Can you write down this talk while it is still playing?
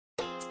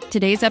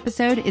Today's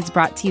episode is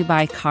brought to you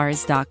by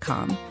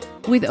Cars.com.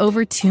 With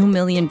over 2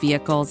 million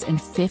vehicles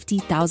and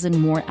 50,000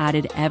 more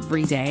added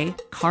every day,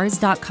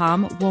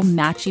 Cars.com will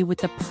match you with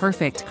the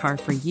perfect car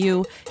for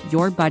you,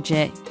 your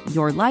budget,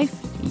 your life,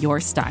 your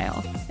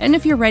style. And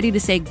if you're ready to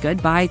say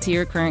goodbye to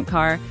your current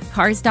car,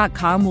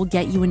 Cars.com will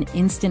get you an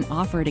instant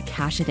offer to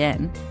cash it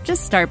in.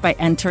 Just start by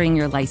entering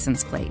your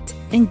license plate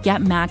and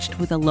get matched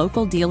with a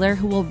local dealer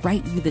who will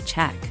write you the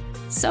check.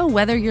 So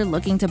whether you're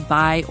looking to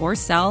buy or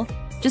sell,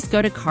 just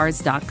go to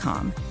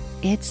Cars.com.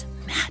 It's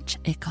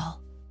magical.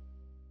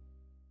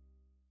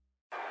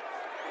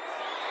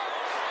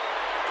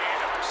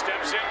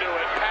 Steps into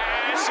it.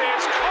 Pass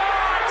is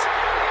caught.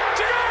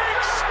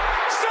 Diggs!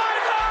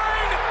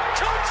 Sideline!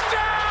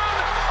 Touchdown!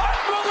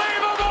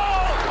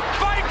 Unbelievable!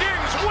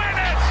 Vikings win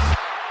it!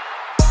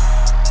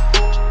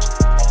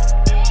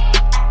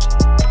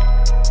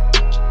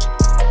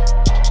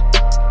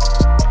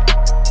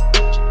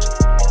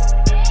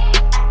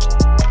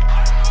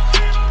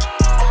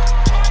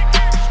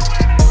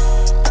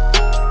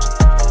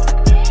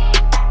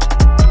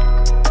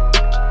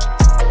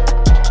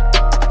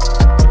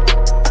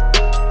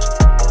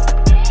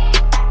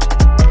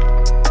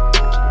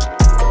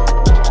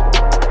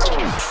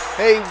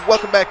 Hey,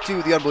 welcome back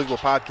to the Unbelievable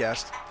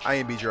Podcast. I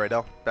am BJ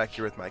Rydell, back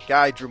here with my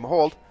guy, Drew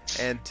Mahold,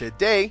 and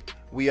today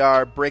we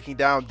are breaking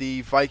down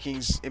the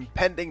Vikings'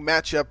 impending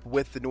matchup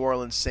with the New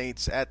Orleans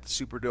Saints at the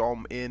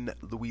Superdome in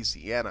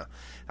Louisiana.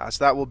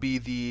 So that will be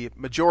the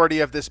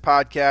majority of this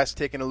podcast,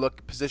 taking a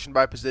look position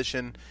by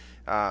position,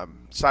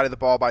 side of the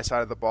ball by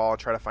side of the ball, and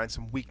try to find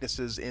some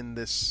weaknesses in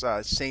this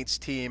Saints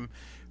team,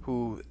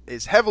 who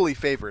is heavily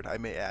favored, I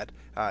may add,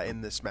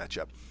 in this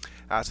matchup.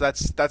 So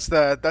that's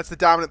the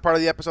dominant part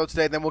of the episode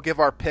today. Then we'll give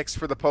our picks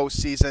for the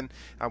postseason.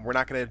 We're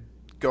not going to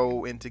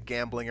go into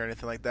gambling or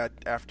anything like that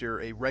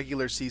after a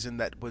regular season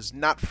that was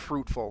not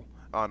fruitful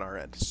on our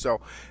end. So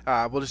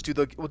we'll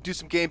do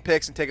some game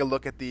picks and take a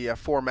look at the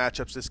 4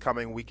 matchups this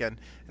coming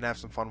weekend and have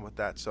some fun with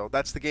that. So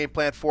that's the game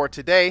plan for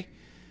today.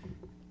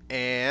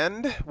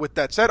 And with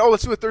that said,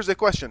 let's do a Thursday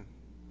question.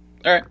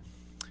 All right.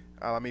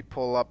 Let me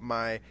pull up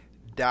my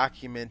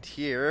document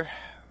here.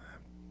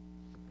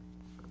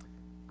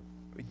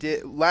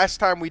 Last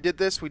time we did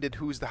this, we did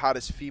Who's the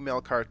Hottest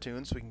Female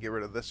Cartoon, so we can get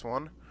rid of this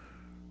one.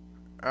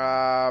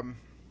 All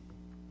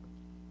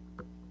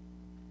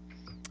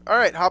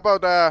right, how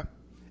about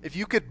if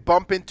you could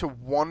bump into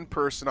one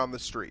person on the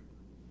street?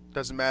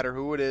 Doesn't matter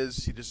who it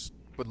is, you just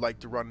would like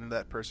to run into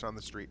that person on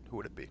the street. Who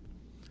would it be?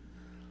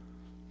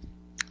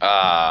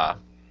 I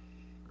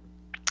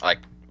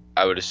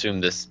would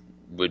assume this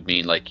would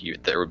mean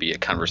there would be a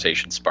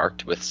conversation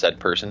sparked with said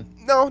person.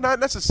 No, not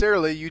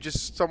necessarily. You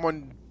just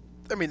someone.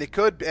 I mean, it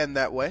could end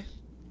that way.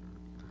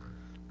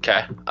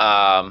 Okay.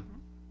 All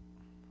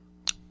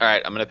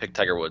right, I'm going to pick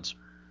Tiger Woods.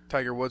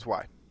 Tiger Woods,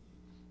 why?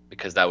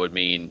 Because that would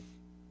mean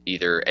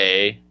either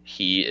A,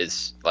 he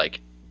is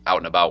out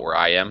and about where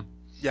I am.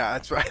 Yeah,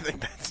 that's right. I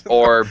think that's.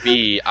 Or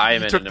B, I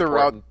am in an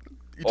important.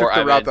 You took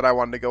the route that I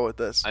wanted to go with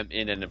this. I'm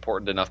in an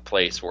important enough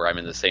place where I'm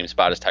in the same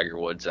spot as Tiger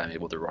Woods and I'm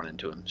able to run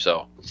into him.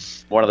 So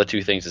one of the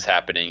two things is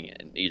happening,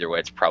 and either way,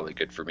 it's probably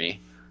good for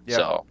me. Yep.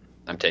 So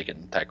I'm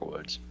taking Tiger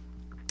Woods.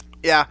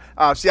 Yeah.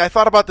 See, I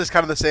thought about this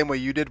kind of the same way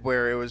you did,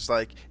 where it was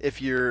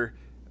if you're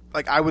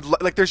I would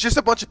there's just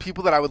a bunch of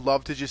people that I would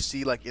love to just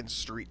see in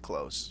street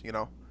clothes, you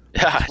know,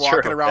 yeah, just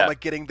walking around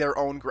getting their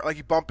own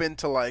you bump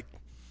into I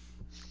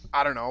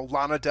don't know,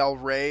 Lana Del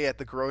Rey at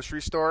the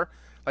grocery store,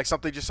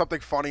 something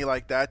funny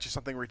like that, just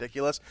something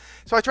ridiculous.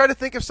 So I tried to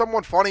think of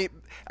someone funny.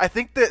 I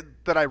think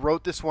that I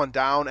wrote this one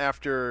down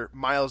after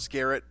Myles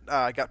Garrett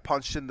got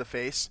punched in the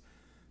face,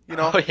 you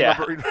know, yeah.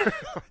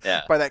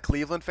 by that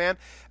Cleveland fan.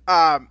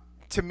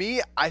 To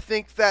me, I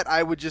think that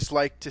I would just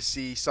like to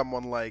see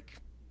someone like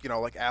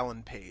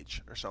Alan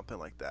Page or something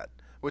like that,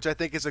 which I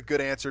think is a good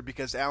answer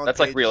because Alan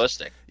Page,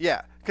 realistic.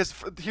 Yeah, because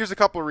here's a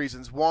couple of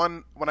reasons.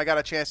 One, when I got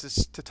a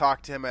chance to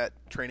talk to him at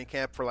training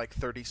camp for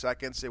 30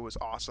 seconds, it was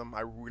awesome.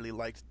 I really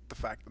liked the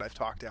fact that I've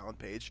talked to Alan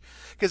Page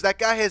because that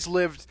guy has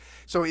lived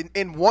 – so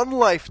in one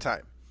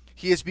lifetime,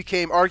 he has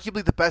became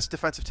arguably the best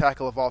defensive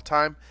tackle of all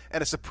time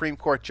and a Supreme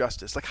Court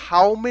justice.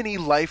 How many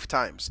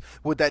lifetimes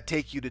would that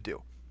take you to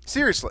do?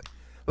 Seriously.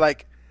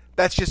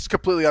 That's just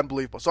completely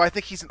unbelievable. So I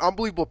think he's an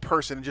unbelievable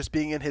person, and just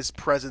being in his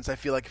presence, I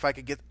feel like if I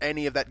could get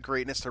any of that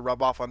greatness to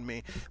rub off on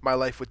me, my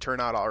life would turn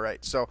out all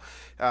right. So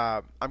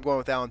I'm going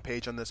with Alan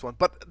Page on this one.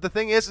 But the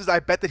thing is I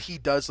bet that he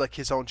does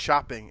his own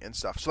shopping and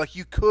stuff. So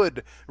you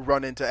could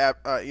run into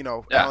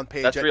Alan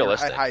Page that's at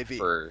realistic Hy-Vee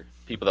for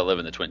people that live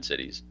in the Twin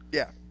Cities.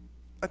 Yeah,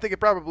 I think it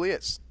probably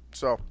is.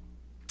 So.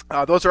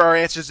 Those are our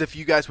answers. If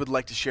you guys would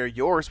like to share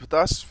yours with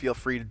us, feel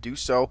free to do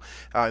so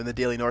in the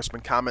Daily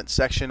Norseman comment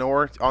section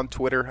or on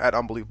Twitter at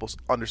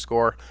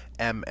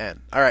unbelievable_MN.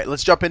 All right,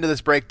 let's jump into this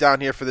breakdown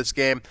here for this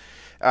game.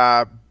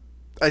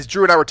 As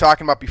Drew and I were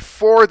talking about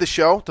before the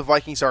show, the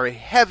Vikings are a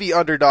heavy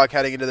underdog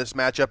heading into this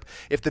matchup.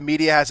 If the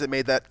media hasn't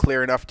made that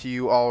clear enough to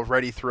you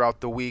already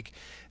throughout the week,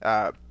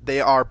 they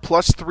are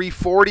plus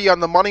 340 on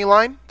the money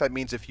line. That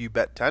means if you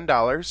bet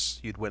 $10,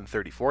 you'd win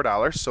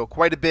 $34. So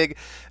quite a big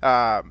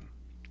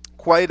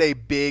quite a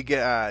big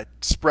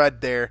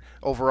spread there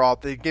overall.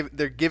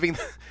 They're giving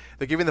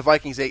the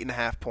Vikings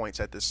 8.5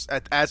 points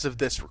as of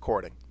this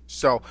recording.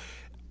 So.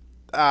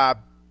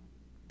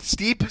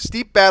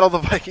 Steep battle the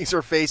Vikings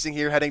are facing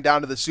here heading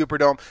down to the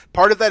Superdome.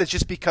 Part of that is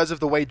just because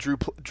of the way Drew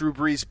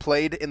Brees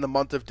played in the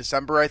month of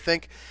December, I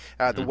think.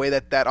 The way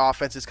that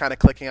offense is kind of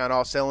clicking on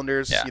all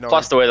cylinders. Yeah.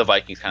 Plus the way the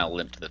Vikings kind of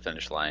limped to the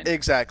finish line.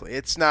 Exactly.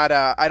 It's not.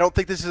 I don't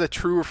think this is a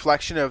true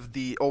reflection of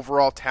the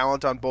overall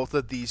talent on both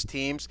of these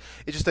teams.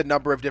 It's just a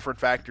number of different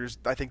factors.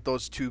 I think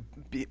those two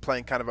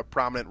playing kind of a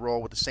prominent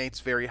role, with the Saints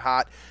very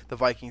hot, the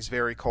Vikings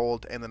very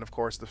cold, and then, of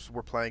course,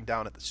 we're playing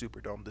down at the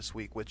Superdome this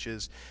week, which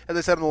is, as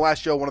I said on the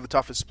last show, one of the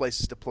toughest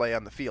places to play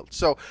on the field.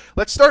 So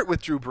let's start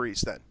with Drew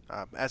Brees then.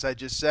 As I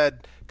just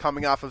said,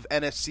 coming off of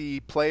NFC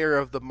Player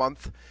of the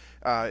Month.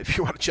 If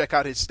you want to check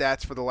out his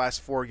stats for the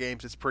last 4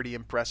 games, it's pretty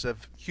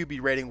impressive.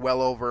 QB rating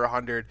well over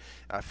 100,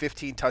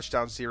 15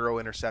 touchdowns, 0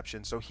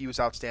 interceptions. So he was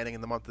outstanding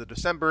in the month of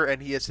December,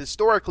 and he has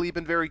historically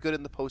been very good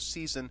in the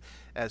postseason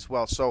as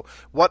well. So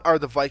what are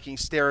the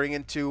Vikings staring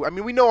into? I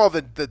mean, we know all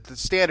the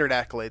standard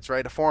accolades,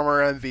 right? A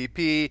former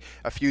MVP,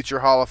 a future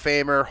Hall of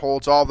Famer,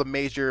 holds all the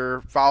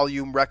major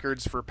volume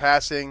records for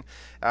passing.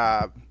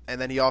 And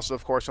then he also,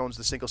 of course, owns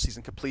the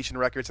single-season completion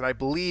records, and I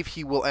believe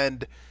he will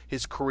end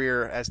his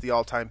career as the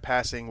all-time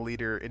passing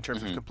leader in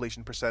terms of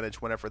completion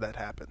percentage whenever that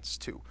happens,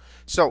 too.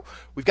 So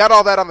we've got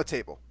all that on the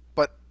table,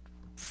 but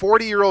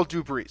 40-year-old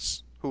Drew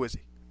Brees, who is he?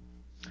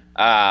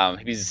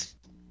 He's,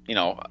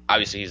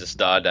 obviously he's a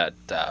stud at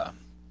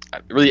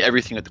really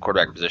everything at the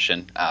quarterback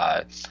position,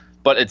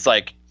 but it's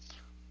like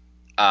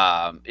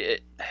I'm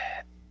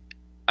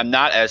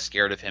not as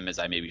scared of him as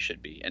I maybe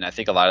should be, and I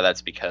think a lot of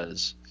that's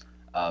because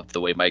of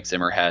the way Mike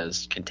Zimmer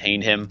has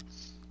contained him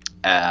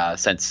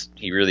since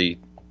he really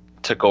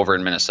took over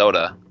in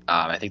Minnesota.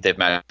 I think they've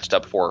matched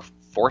up four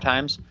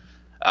times,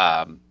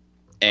 and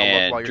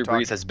Drew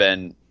Brees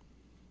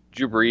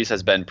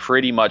has been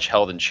pretty much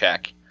held in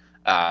check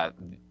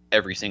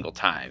every single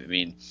time. I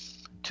mean,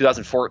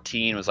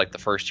 2014 was like the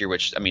first year,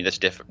 which, I mean, this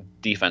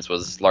defense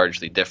was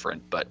largely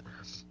different, but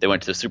they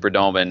went to the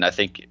Superdome, and I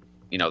think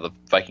the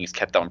Vikings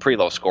kept that one pretty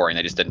low scoring.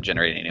 They just didn't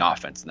generate any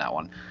offense in that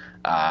one.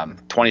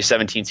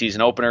 2017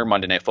 season opener,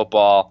 Monday Night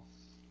Football.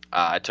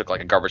 It took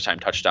like a garbage time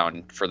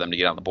touchdown for them to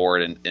get on the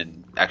board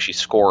and actually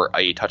score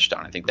a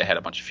touchdown. I think they had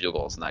a bunch of field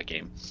goals in that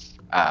game.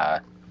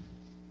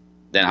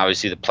 Then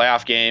obviously the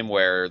playoff game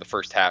where the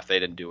first half they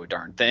didn't do a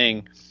darn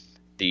thing.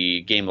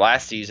 The game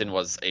last season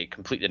was a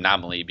complete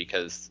anomaly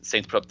because the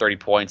Saints put up 30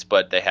 points,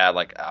 but they had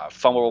like a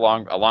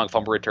long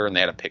fumble return. They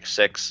had a pick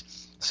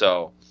 6.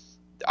 So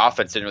the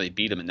offense didn't really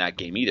beat them in that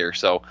game either.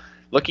 So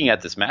looking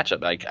at this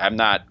matchup, like, I'm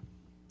not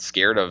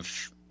scared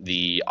of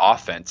the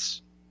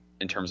offense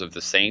in terms of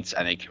the Saints.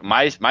 I think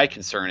my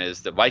concern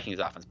is the Vikings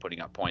offense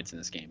putting up points in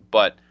this game.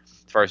 But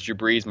as far as Drew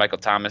Brees, Michael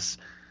Thomas,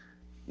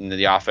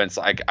 the offense,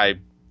 I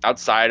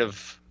outside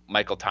of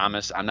Michael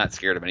Thomas, I'm not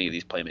scared of any of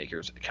these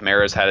playmakers.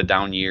 Kamara's had a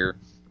down year.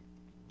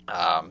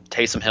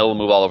 Taysom Hill will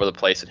move all over the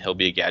place, and he'll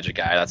be a gadget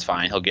guy. That's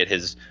fine. He'll get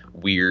his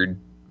weird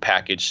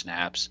package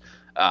snaps.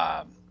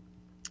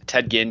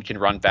 Ted Ginn can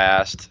run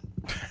fast.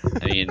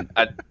 I mean,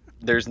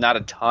 there's not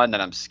a ton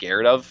that I'm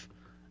scared of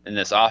in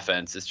this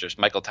offense. It's just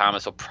Michael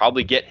Thomas will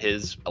probably get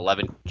his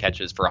 11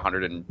 catches for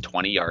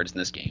 120 yards in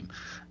this game.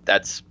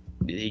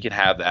 He can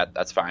have that.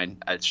 That's fine.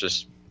 It's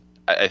just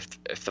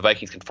if the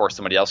Vikings can force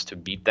somebody else to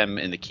beat them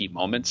in the key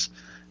moments,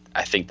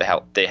 I think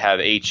they have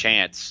a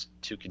chance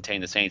to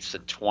contain the Saints to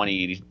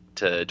 20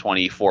 to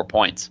 24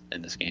 points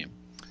in this game.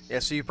 Yeah,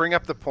 so you bring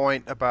up the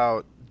point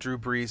about Drew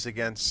Brees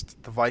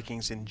against the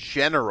Vikings in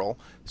general.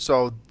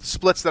 So the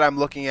splits that I'm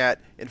looking at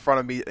in front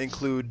of me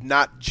include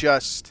not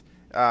just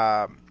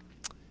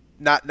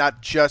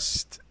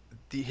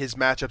his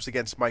matchups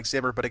against Mike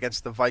Zimmer, but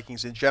against the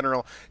Vikings in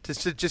general,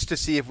 just to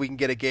see if we can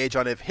get a gauge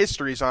on if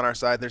history's on our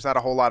side. There's not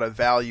a whole lot of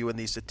value in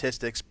these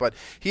statistics, but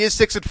he is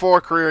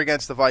 6-4 career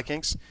against the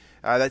Vikings.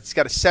 That's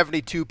got a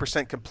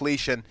 72%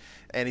 completion,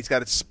 and he's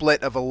got a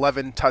split of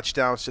 11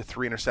 touchdowns to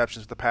 3 interceptions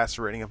with a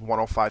passer rating of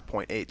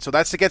 105.8. So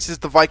that's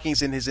against the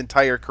Vikings in his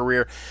entire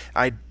career.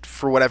 I,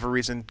 for whatever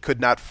reason,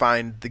 could not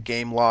find the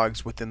game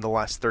logs within the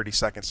last 30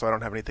 seconds, so I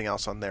don't have anything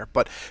else on there.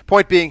 But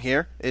point being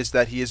here is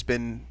that he's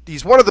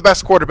one of the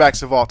best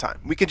quarterbacks of all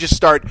time. We can just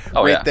start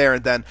there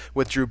and then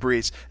with Drew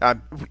Brees.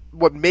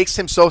 What makes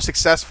him so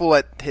successful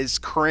at his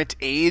current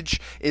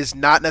age is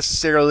not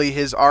necessarily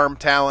his arm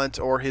talent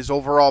or his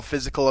overall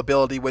physical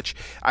ability, which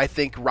I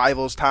think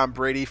rivals Tom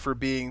Brady for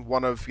being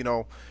one of,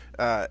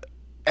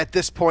 at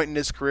this point in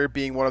his career,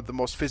 being one of the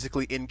most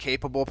physically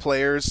incapable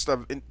players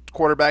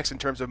quarterbacks in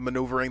terms of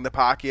maneuvering the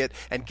pocket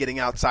and getting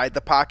outside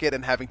the pocket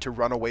and having to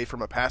run away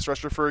from a pass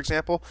rusher, for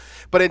example.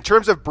 But in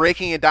terms of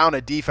breaking it down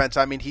a defense,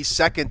 I mean, he's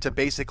second to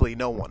basically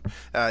no one.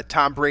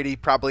 Tom Brady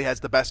probably has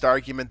the best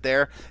argument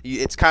there.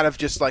 It's kind of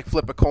just like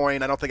flip a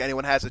coin. I don't think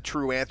anyone has a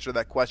true answer to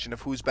that question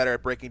of who's better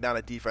at breaking down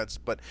a defense,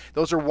 but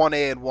those are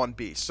 1A and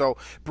 1B. So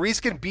Brees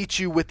can beat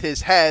you with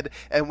his head,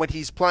 and when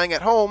he's playing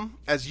at home,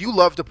 as you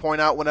love to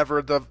point out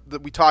whenever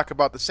we talk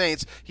about the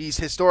Saints, he's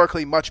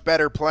historically much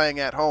better playing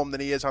at home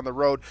than he is on the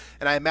road.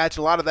 And I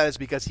imagine a lot of that is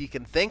because he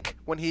can think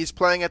when he's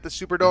playing at the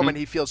Superdome and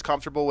he feels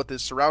comfortable with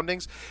his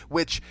surroundings,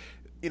 which,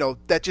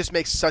 that just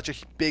makes such a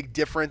big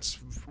difference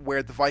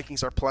where the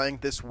Vikings are playing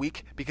this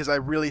week, because I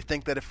really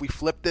think that if we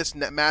flip this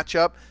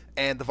matchup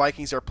and the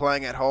Vikings are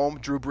playing at home,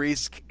 Drew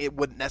Brees, it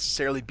wouldn't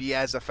necessarily be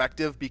as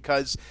effective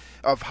because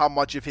of how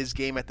much of his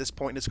game at this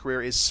point in his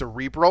career is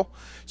cerebral.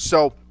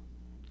 So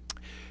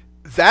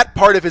that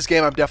part of his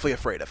game I'm definitely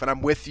afraid of, and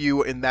I'm with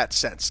you in that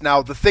sense.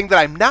 Now, the thing that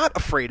I'm not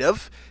afraid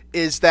of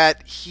is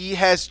that he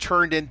has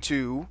turned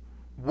into...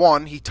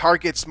 One, he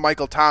targets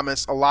Michael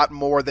Thomas a lot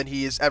more than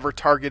he has ever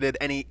targeted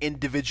any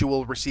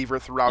individual receiver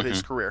throughout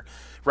his career,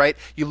 right?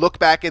 You look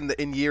back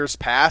in years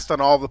past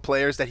on all the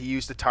players that he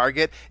used to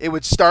target, it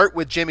would start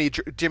with Jimmy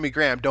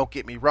Graham, don't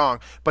get me wrong,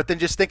 but then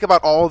just think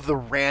about all of the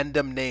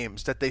random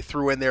names that they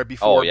threw in there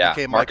before it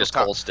became Marcus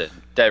Michael Thomas. Colston,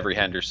 Devery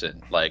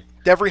Henderson.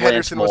 Devery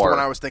Henderson was the one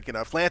I was thinking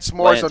of. Lance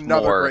Moore is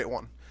another great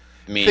one.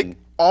 I mean,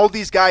 all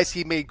these guys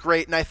he made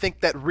great, and I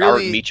think that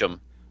really...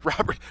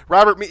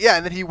 Robert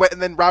Meacham.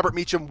 And then Robert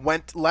Meacham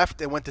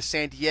left and went to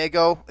San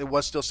Diego. It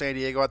was still San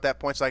Diego at that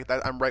point, so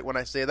I'm right when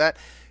I say that.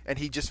 And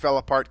he just fell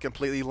apart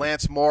completely.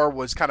 Lance Moore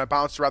was kind of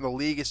bounced around the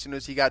league as soon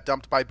as he got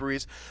dumped by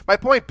Brees. My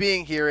point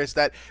being here is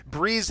that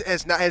Brees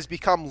has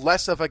become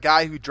less of a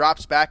guy who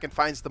drops back and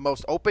finds the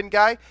most open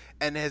guy,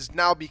 and has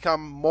now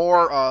become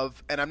more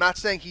of, and I'm not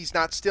saying he's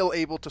not still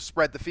able to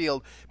spread the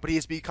field, but he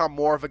has become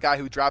more of a guy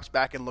who drops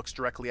back and looks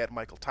directly at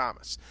Michael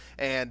Thomas.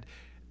 And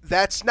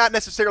that's not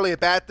necessarily a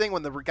bad thing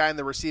when the guy in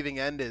the receiving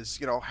end is,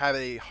 have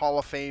a Hall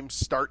of Fame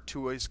start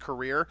to his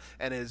career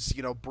and is,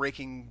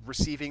 breaking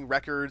receiving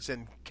records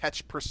and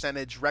catch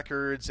percentage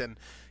records and,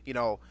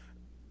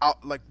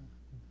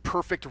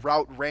 perfect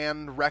route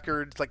ran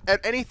records. Like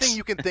anything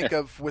you can think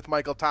of with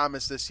Michael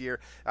Thomas this year,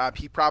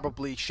 he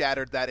probably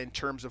shattered that in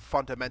terms of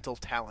fundamental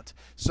talent.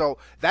 So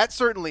that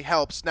certainly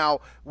helps. Now,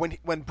 when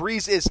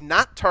Brees is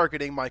not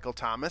targeting Michael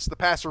Thomas, the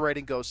passer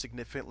rating goes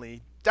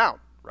significantly down,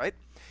 right?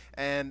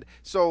 And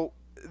so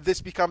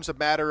this becomes a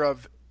matter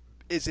of,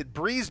 is it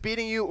Brees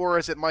beating you or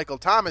is it Michael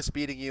Thomas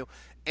beating you?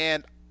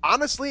 And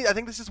honestly, I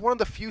think this is one of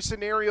the few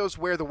scenarios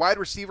where the wide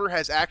receiver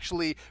has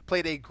actually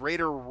played a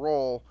greater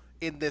role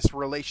in this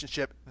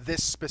relationship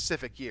this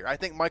specific year. I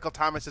think Michael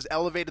Thomas has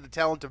elevated the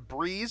talent of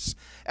Brees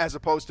as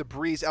opposed to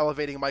Brees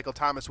elevating Michael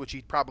Thomas, which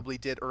he probably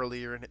did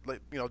earlier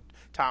in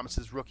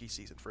Thomas's rookie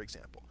season, for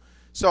example.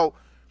 So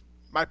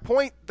my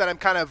point that I'm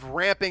kind of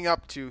ramping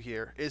up to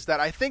here is that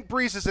I think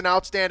Brees is an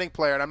outstanding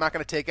player, and I'm not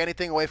going to take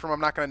anything away from him.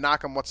 I'm not going to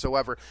knock him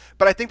whatsoever.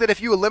 But I think that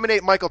if you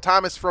eliminate Michael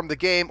Thomas from the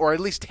game, or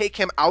at least take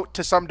him out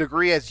to some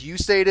degree, as you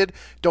stated,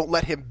 don't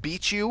let him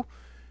beat you,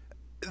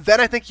 then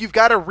I think you've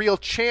got a real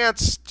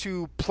chance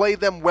to play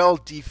them well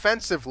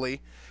defensively,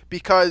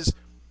 because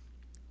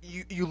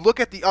you look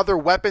at the other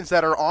weapons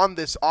that are on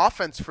this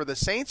offense for the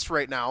Saints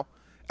right now.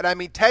 And I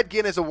mean, Ted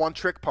Ginn is a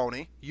one-trick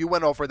pony. You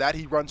went over that.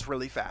 He runs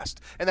really fast.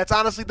 And that's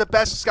honestly the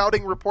best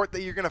scouting report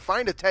that you're going to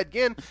find of Ted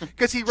Ginn,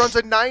 because he runs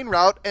a 9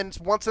 route, and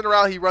once in a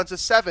while he runs a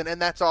 7, and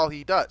that's all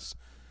he does.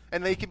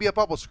 And then he can be a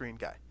bubble screen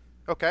guy.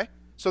 Okay?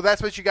 So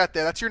that's what you got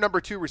there. That's your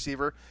number 2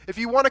 receiver. If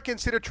you want to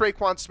consider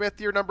Traquan Smith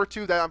your number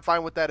 2, that I'm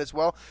fine with that as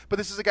well. But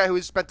this is a guy who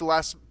has spent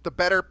the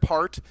better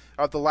part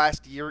of the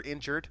last year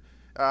injured.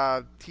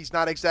 He's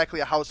not exactly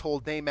a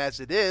household name as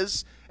it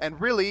is, and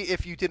really,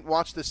 if you didn't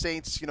watch the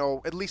Saints,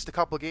 at least a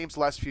couple of games the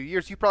last few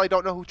years, you probably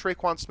don't know who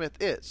Traquan Smith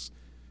is.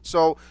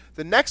 So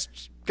the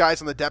next guys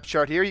on the depth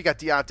chart here, you got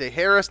Deontay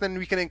Harris, then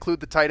we can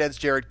include the tight ends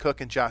Jared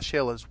Cook and Josh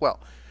Hill as well.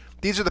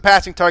 These are the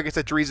passing targets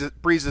that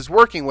Brees is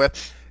working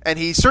with, and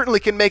he certainly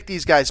can make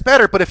these guys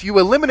better, but if you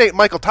eliminate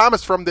Michael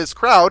Thomas from this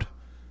crowd,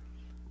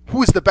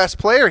 who's the best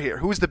player here?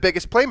 Who's the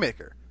biggest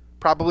playmaker?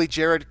 Probably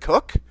Jared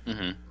Cook?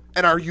 Mm-hmm.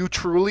 And are you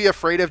truly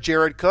afraid of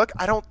Jared Cook?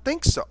 I don't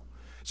think so.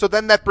 So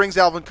then that brings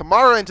Alvin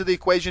Kamara into the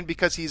equation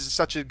because he's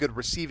such a good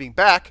receiving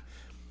back.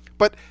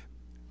 But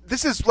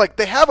this is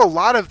they have a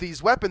lot of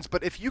these weapons,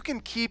 but if you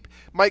can keep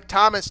Mike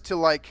Thomas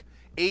to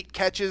 8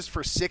 catches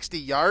for 60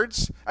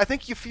 yards, I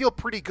think you feel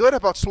pretty good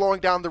about slowing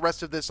down the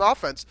rest of this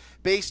offense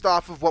based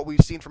off of what we've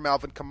seen from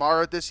Alvin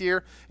Kamara this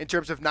year in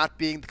terms of not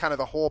being kind of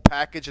the whole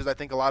package as I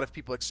think a lot of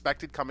people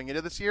expected coming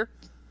into this year.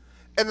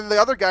 And then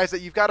the other guys that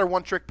you've got are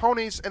one-trick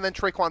ponies, and then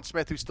Traquan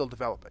Smith, who's still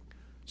developing.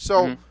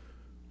 So,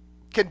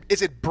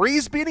 is it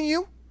Brees beating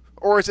you,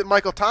 or is it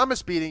Michael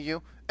Thomas beating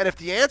you? And if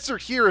the answer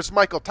here is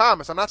Michael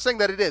Thomas, I'm not saying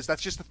that it is.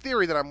 That's just the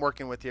theory that I'm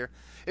working with here.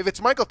 If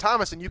it's Michael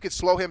Thomas and you can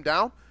slow him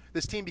down,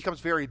 this team becomes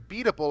very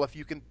beatable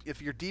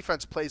if your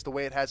defense plays the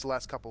way it has the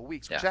last couple of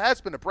weeks, which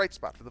has been a bright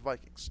spot for the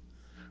Vikings.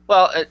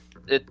 Well,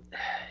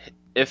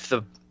 if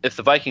the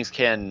Vikings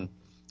can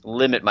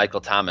limit Michael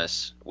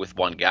Thomas with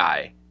one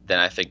guy, then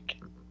I think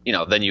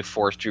then you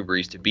force Drew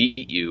Brees to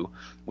beat you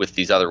with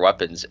these other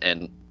weapons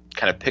and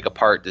kind of pick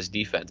apart this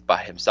defense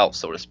by himself,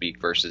 so to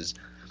speak, versus,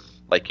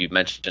 like you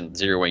mentioned,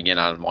 zeroing in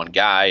on one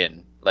guy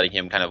and letting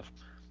him kind of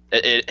 –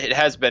 it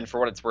has been, for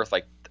what it's worth,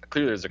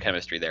 clearly there's a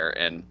chemistry there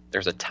and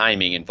there's a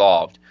timing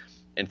involved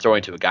in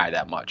throwing to a guy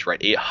that much,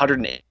 right?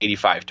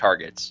 185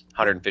 targets,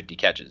 150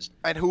 catches.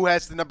 And who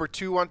has the number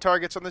 2 on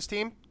targets on this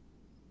team?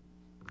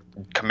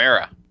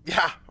 Kamara.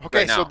 Yeah. Okay.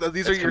 Right now. So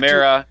these are your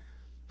Kamara.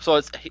 So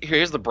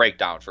here's the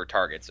breakdown for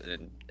targets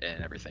and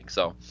everything.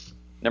 So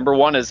number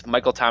one is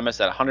Michael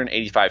Thomas at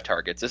 185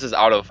 targets. This is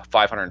out of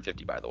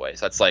 550, by the way.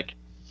 So that's like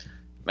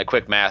my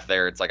quick math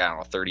there. It's like, I don't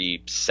know,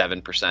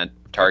 37%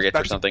 targets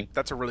or something.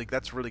 That's a really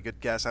good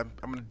guess. I'm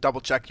going to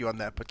double check you on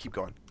that, but keep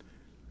going.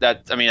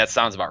 That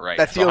sounds about right.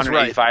 That feels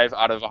 185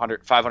 out of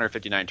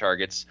 559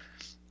 targets.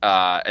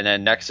 And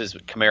then next is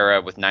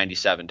Kamara with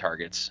 97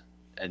 targets.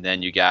 And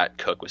then you got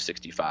Cook with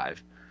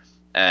 65.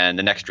 And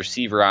the next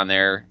receiver on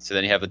there, so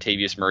then you have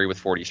Latavius Murray with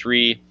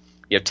 43.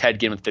 You have Ted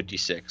Ginn with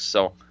 56.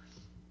 So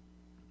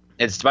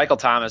it's Michael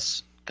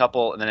Thomas,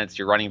 couple, and then it's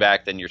your running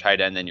back, then your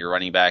tight end, then your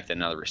running back, then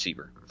another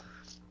receiver.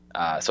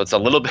 So it's a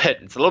little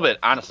bit,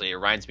 honestly, it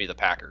reminds me of the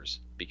Packers,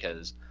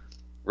 because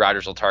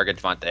Rodgers will target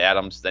Devontae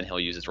Adams, then he'll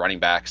use his running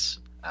backs,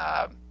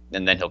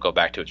 and then he'll go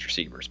back to his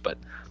receivers. But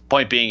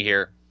point being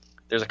here,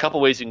 there's a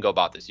couple ways you can go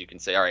about this. You can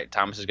say, all right,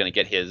 Thomas is going to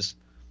get his,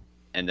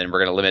 and then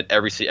we're going to limit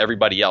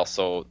everybody else,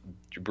 so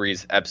Drew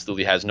Brees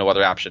absolutely has no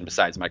other option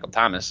besides Michael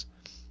Thomas.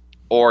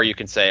 Or you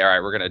can say, all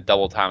right, we're going to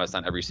double Thomas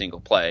on every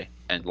single play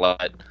and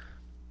let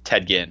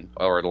Ted Ginn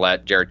or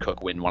let Jared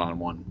Cook win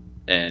one-on-one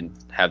and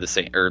have the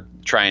same, or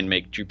try and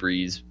make Drew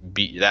Brees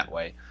beat you that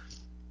way.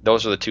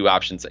 Those are the two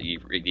options that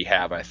you really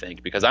have, I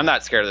think, because I'm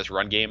not scared of this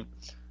run game.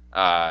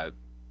 I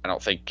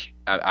don't think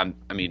I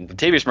mean,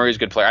 Latavius Murray is a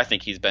good player. I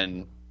think he's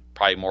been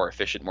probably more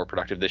efficient, more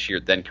productive this year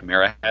than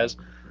Kamara has.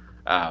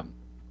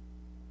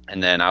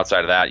 And then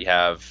outside of that, you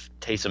have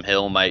Taysom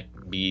Hill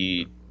might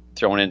be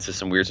thrown into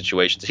some weird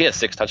situations. He has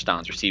 6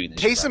 touchdowns receiving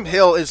this year. Taysom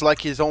Hill is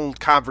like his own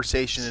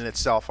conversation in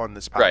itself on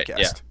this podcast. Right,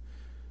 yeah.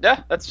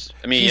 Yeah, that's.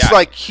 I mean, he's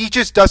like, he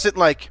just doesn't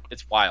like.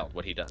 It's wild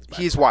what he does.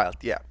 He's wild,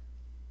 yeah.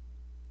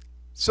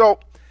 So,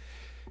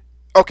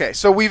 okay,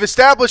 so we've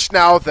established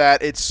now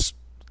that it's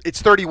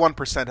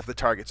 31% of the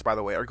targets, by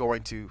the way, are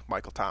going to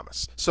Michael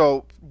Thomas.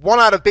 So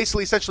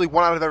essentially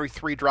one out of every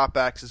 3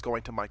 dropbacks is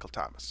going to Michael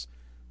Thomas.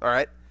 All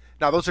right.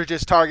 Now those are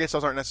just targets;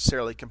 those aren't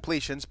necessarily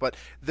completions. But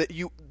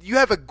you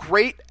have a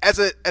great as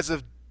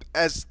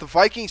the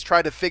Vikings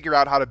try to figure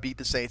out how to beat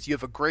the Saints, you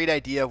have a great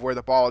idea of where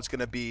the ball is going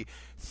to be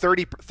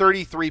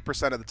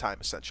 33% of the time,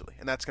 essentially,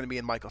 and that's going to be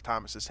in Michael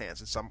Thomas's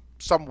hands in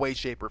some way,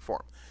 shape, or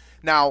form.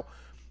 Now,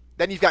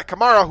 then you've got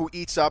Kamara, who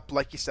eats up,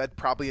 like you said,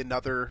 probably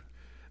another.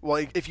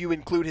 Well, if you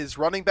include his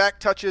running back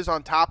touches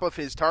on top of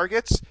his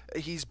targets,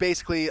 he's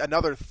basically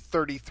another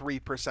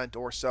 33%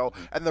 or so,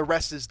 and the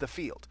rest is the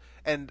field.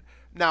 And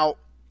now,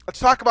 let's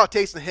talk about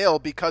Taysom Hill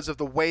because of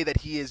the way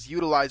that he is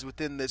utilized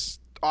within this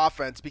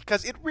offense,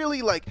 because it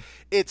really, like,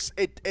 it's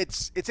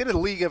in a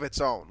league of its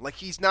own. Like,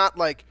 he's not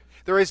like,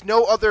 there is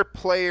no other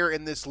player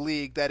in this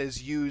league that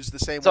is used the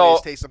same way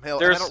as Taysom Hill,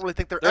 and I don't really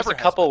think there's a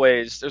couple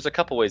ways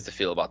to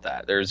feel about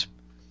that. There's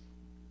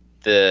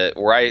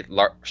where I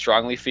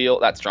strongly feel,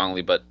 not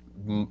strongly, but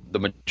the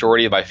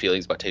majority of my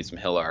feelings about Taysom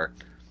Hill are,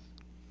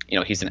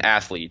 he's an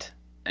athlete,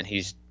 and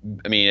he's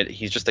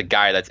just a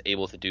guy that's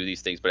able to do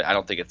these things, but I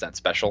don't think it's that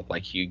special.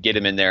 Like, you get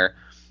him in there,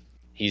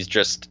 he's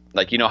just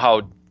like,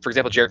 how, for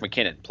example, Jerick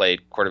McKinnon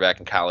played quarterback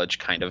in college,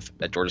 kind of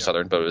at Georgia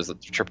Southern, but it was a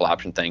triple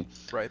option thing.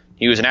 Right.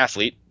 He was an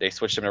athlete. They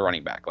switched him to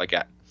running back. Like,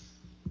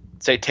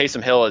 say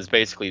Taysom Hill is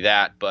basically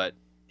that, but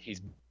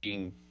he's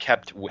being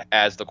kept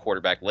as the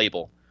quarterback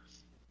label,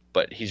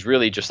 but he's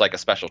really just like a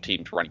special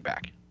teams running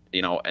back,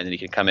 and then he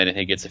can come in and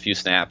he gets a few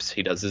snaps.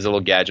 He does his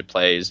little gadget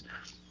plays.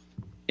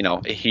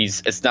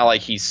 It's not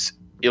like he's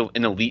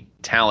an elite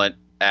talent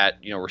at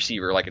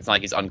receiver. Like, it's not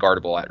like he's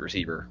unguardable at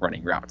receiver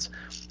running routes.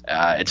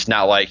 It's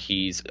not like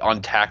he's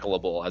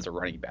untackleable as a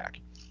running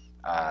back.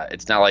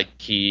 It's not like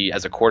he,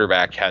 as a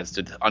quarterback, has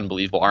the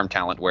unbelievable arm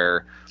talent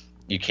where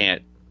you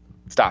can't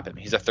stop him.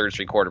 He's a third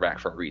string quarterback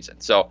for a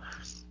reason. So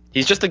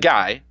he's just a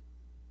guy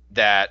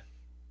that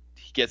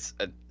he gets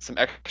some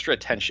extra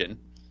attention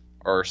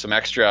or some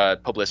extra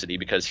publicity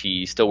because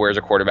he still wears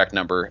a quarterback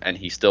number and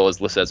he still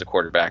is listed as a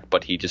quarterback,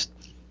 but he just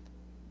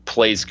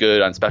plays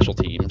good on special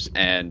teams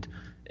and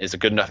is a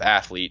good enough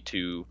athlete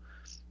to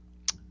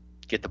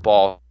get the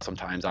ball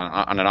sometimes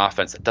on an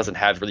offense that doesn't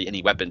have really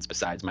any weapons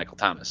besides Michael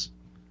Thomas.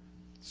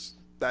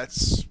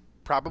 That's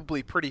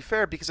probably pretty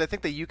fair, because I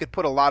think that you could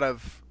put a lot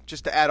of,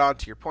 just to add on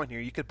to your point here,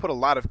 you could put a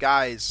lot of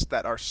guys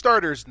that are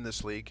starters in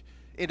this league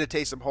into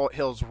Taysom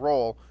Hill's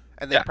role,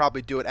 and they'd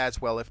probably do it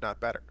as well, if not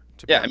better.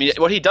 Yeah, I mean,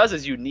 what he does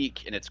is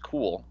unique and it's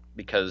cool,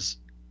 because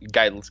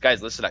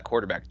guys listed at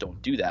quarterback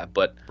don't do that,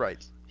 but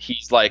right.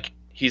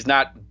 He's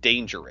not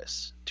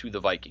dangerous to the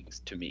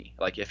Vikings, to me.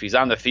 Like, if he's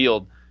on the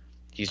field,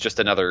 he's just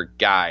another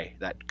guy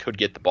that could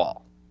get the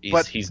ball.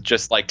 He's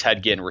just like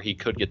Ted Ginn, where he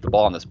could get the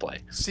ball on this play.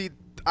 See,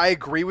 I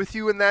agree with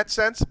you in that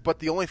sense, but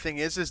the only thing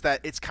is that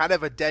it's kind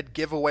of a dead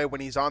giveaway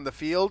when he's on the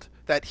field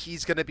that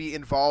he's going to be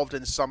involved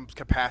in some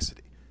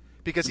capacity,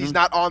 because he's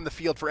not on the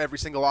field for every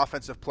single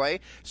offensive play.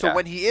 So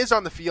when he is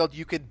on the field,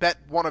 you could bet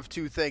one of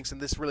two things,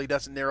 and this really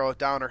doesn't narrow it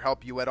down or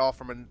help you at all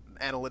from an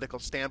analytical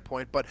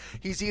standpoint, but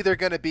he's either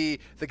going to be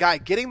the guy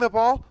getting the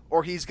ball,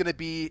 or he's going to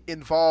be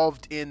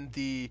involved in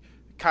the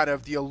kind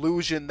of the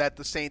illusion that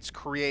the Saints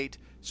create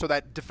so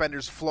that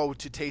defenders flow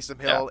to Taysom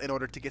Hill in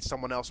order to get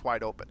someone else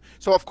wide open.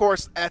 So, of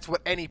course, that's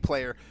what any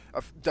player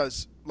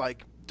does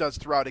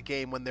throughout a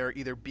game when they're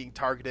either being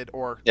targeted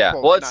or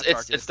quote, well, not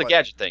targeted. It's the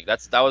gadget thing.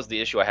 That was the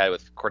issue I had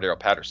with Cordero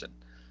Patterson.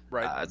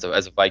 Right.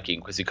 As a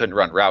Viking, because he couldn't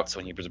run routes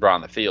when he was brought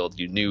on the field.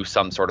 You knew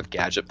some sort of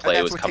gadget play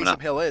was coming up.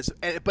 That's what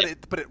Taysom Hill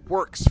is, but it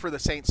works for the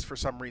Saints for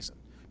some reason.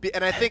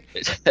 And I think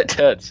it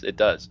does. It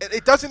does.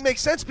 It doesn't make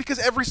sense because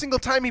every single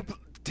time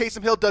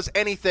Taysom Hill does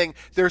anything,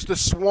 there's the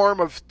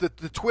swarm of the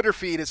Twitter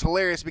feed is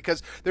hilarious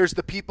because there's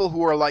the people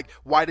who are like,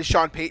 why does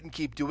Sean Payton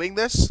keep doing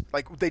this?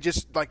 Like they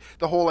just like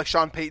the whole like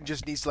Sean Payton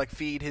just needs to like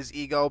feed his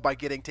ego by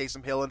getting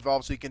Taysom Hill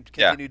involved so he can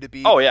continue to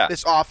be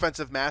this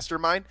offensive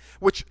mastermind,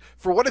 which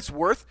for what it's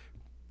worth,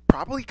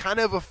 probably kind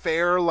of a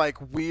fair, like,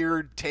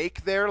 weird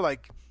take there.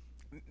 Like,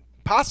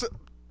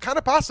 kind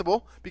of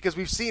possible because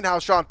we've seen how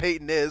Sean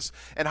Payton is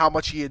and how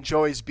much he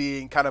enjoys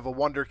being kind of a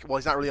wonder. Well,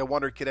 he's not really a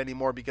wonder kid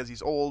anymore because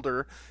he's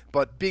older,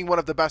 but being one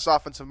of the best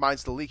offensive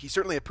minds in the league, he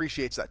certainly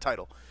appreciates that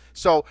title.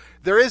 So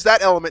there is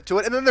that element to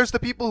it. And then there's the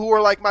people who are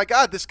like, my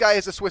God, this guy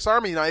is a Swiss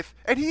Army knife.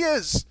 And he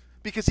is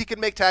because he can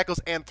make tackles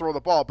and throw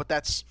the ball. But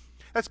that's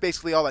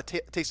basically all that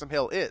Taysom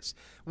Hill is.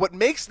 What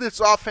makes this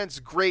offense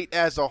great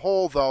as a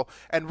whole, though,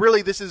 and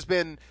really this has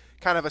been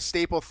kind of a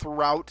staple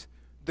throughout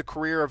the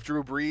career of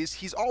Drew Brees,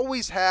 he's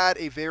always had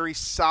a very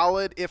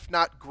solid, if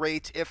not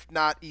great, if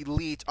not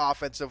elite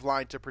offensive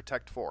line to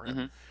protect for him.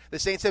 Mm-hmm. The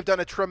Saints have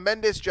done a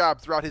tremendous job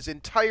throughout his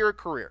entire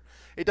career.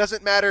 It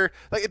doesn't matter.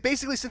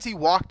 Basically, since he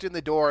walked in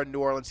the door in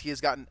New Orleans, he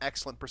has gotten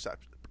excellent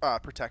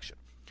protection.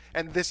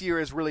 And this year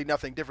is really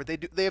nothing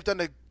different. They have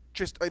done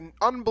just an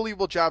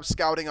unbelievable job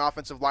scouting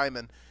offensive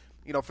linemen,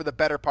 for the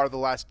better part of the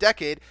last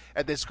decade,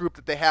 and this group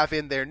that they have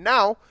in there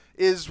now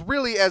is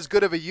really as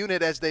good of a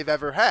unit as they've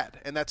ever had.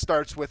 And that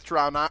starts with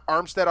Teron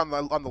Armstead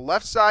on the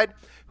left side,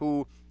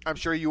 who I'm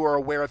sure you are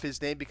aware of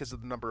his name because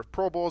of the number of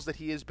Pro Bowls that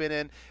he has been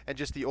in, and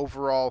just the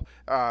overall,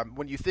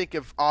 when you think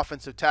of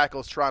offensive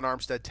tackles, Teron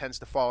Armstead tends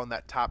to fall in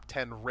that top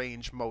 10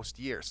 range most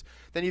years.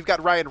 Then you've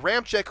got Ryan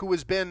Ramczyk, who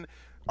has been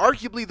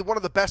arguably one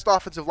of the best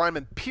offensive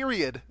linemen,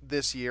 period,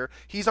 this year.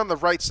 He's on the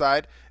right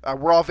side.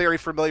 We're all very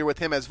familiar with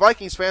him as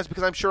Vikings fans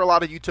because I'm sure a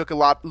lot of you took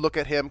a look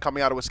at him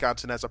coming out of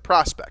Wisconsin as a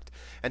prospect.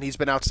 And he's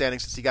been outstanding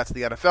since he got to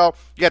the NFL.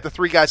 You got the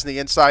three guys on the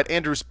inside.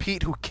 Andrews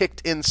Pete, who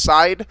kicked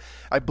inside,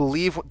 I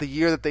believe, the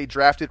year that they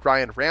drafted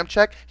Ryan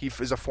Ramczyk. He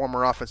is a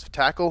former offensive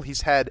tackle.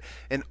 He's had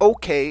an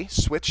okay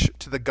switch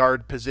to the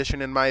guard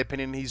position, in my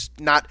opinion. He's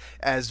not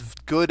as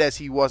good as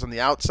he was on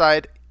the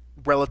outside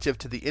relative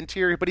to the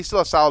interior, but he's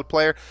still a solid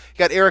player. You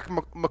got Eric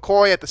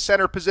McCoy at the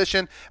center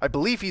position. I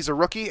believe he's a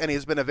rookie, and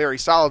he's been a very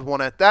solid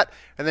one at that.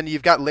 And then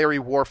you've got Larry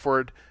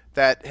Warford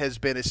that has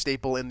been a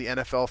staple in the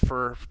NFL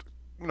for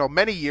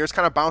many years,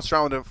 kind of bounced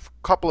around a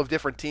couple of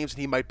different teams,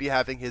 and he might be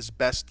having his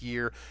best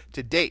year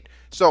to date.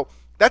 So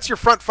that's your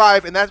front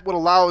five, and that's what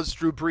allows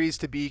Drew Brees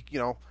to be,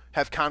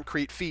 have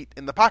concrete feet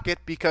in the pocket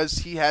because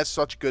he has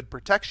such good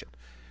protection.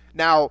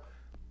 Now,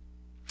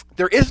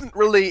 there isn't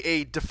really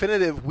a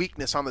definitive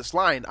weakness on this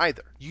line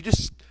either. You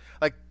just,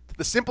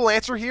 the simple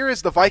answer here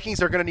is the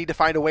Vikings are going to need to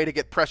find a way to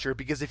get pressure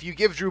because if you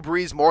give Drew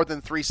Brees more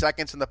than 3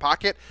 seconds in the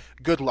pocket,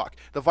 good luck.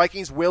 The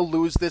Vikings will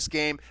lose this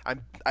game.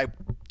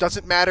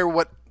 Doesn't matter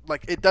what,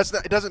 it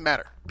doesn't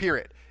matter,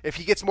 period. If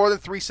he gets more than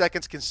 3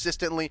 seconds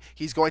consistently,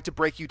 he's going to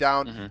break you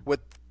down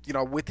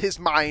with his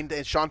mind,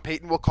 and Sean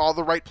Payton will call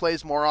the right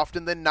plays more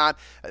often than not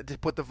to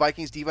put the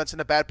Vikings defense in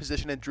a bad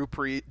position, and Drew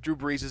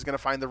Brees is going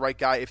to find the right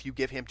guy if you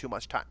give him too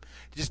much time.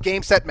 Just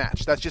game, set,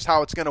 match. That's just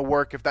how it's going to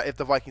work if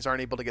the Vikings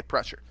aren't able to get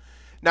pressure.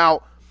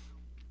 Now,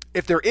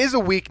 if there is a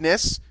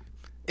weakness,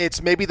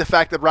 it's maybe the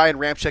fact that Ryan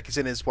Ramczyk is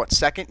in his,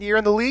 second year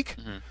in the league?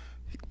 Mm-hmm.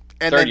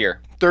 And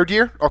Third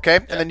year, okay.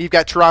 Yeah. And then you've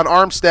got Teron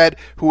Armstead,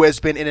 who has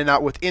been in and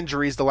out with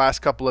injuries the last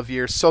couple of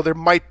years, so there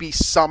might be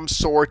some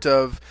sort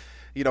of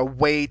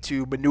way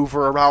to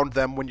maneuver around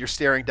them when you're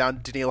staring down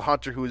Danielle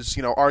Hunter, who's,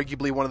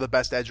 arguably one of the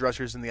best edge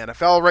rushers in the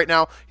NFL right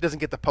now. He doesn't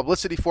get the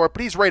publicity for it,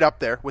 but he's right up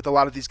there with a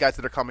lot of these guys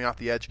that are coming off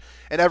the edge.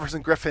 And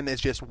Everson Griffin is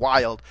just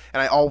wild,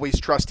 and I always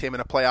trust him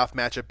in a playoff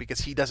matchup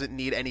because he doesn't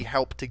need any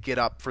help to get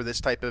up for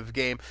this type of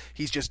game.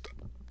 He's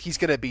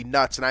going to be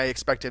nuts, and I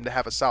expect him to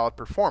have a solid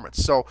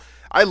performance. So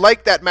I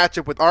like that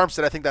matchup with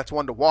Armstead. I think that's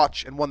one to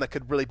watch and one that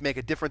could really make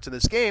a difference in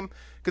this game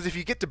because if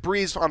you get to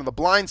Brees on the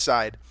blind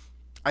side,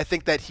 I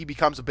think that he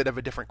becomes a bit of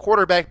a different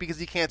quarterback because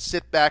he can't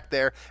sit back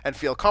there and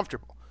feel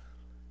comfortable.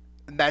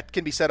 And that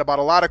can be said about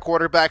a lot of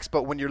quarterbacks,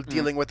 but when you're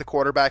dealing with a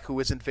quarterback who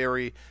isn't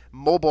very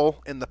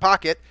mobile in the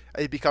pocket,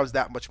 it becomes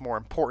that much more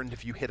important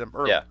if you hit him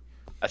early. Yeah,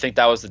 I think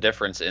that was the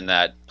difference in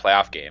that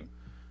playoff game,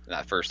 in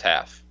that first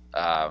half.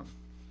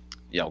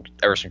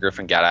 Everson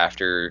Griffin got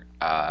after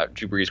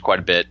Drew Brees quite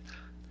a bit.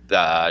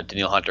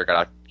 Danielle Hunter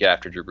got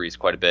after Drew Brees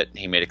quite a bit.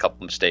 He made a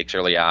couple mistakes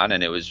early on,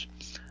 and it was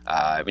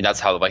that's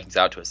how the Vikings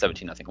got out to a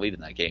 17-0 lead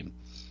in that game.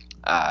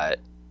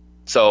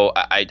 So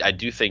I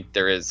do think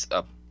there is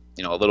a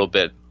little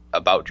bit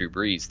about Drew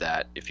Brees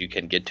that if you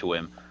can get to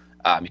him,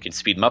 you can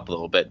speed him up a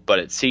little bit. But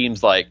it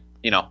seems like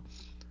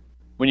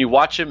when you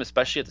watch him,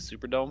 especially at the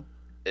Superdome,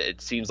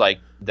 it seems like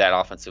that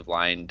offensive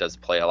line does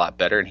play a lot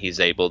better, and he's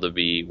able to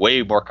be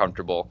way more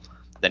comfortable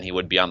than he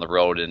would be on the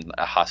road in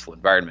a hostile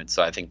environment.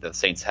 So I think the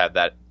Saints have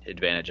that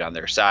advantage on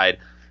their side.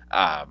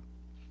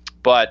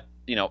 But,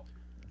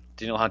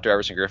 Danielle Hunter,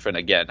 Everson Griffin,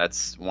 again,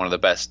 that's one of the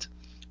best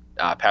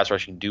pass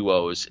rushing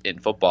duos in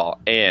football.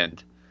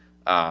 And,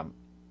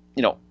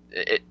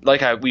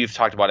 we've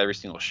talked about every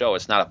single show,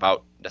 it's not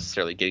about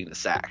necessarily getting the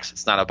sacks.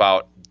 It's not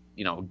about,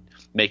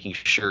 making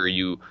sure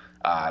you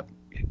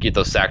get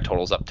those sack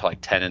totals up to like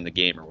 10 in the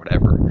game or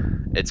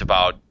whatever. It's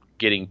about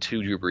getting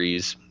to Drew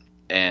Brees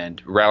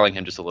and rallying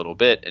him just a little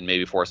bit and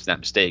maybe forcing that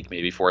mistake,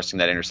 maybe forcing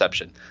that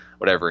interception,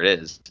 whatever it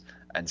is.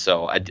 And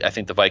so I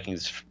think the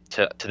Vikings,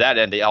 to that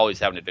end, they always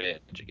have an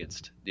advantage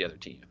against the other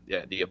team,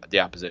 the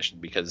opposition,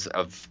 because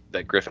of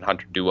the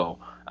Griffin-Hunter duo.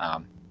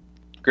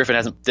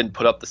 Griffin didn't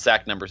put up the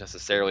sack numbers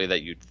necessarily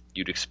that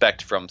you'd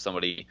expect from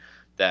somebody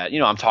that,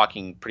 I'm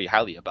talking pretty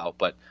highly about,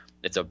 but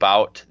it's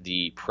about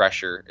the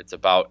pressure. It's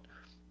about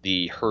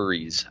the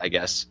hurries, I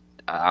guess,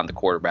 on the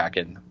quarterback.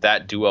 And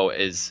that duo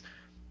is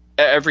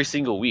every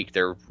single week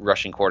they're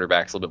rushing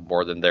quarterbacks a little bit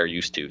more than they're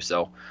used to.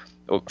 So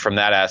from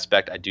that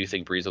aspect, I do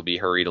think Brees will be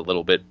hurried a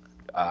little bit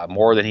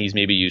more than he's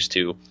maybe used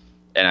to.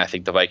 And I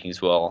think the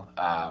Vikings will,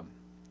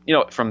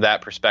 from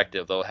that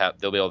perspective, they'll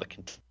be able to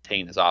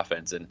contain his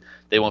offense, and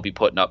they won't be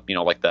putting up,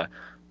 like the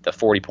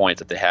 40 points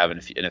that they have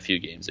in a few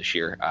games this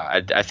year.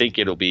 I think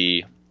it'll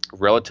be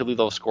relatively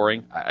low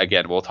scoring.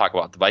 Again, we'll talk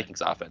about the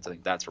Vikings offense. I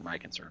think that's where my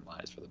concern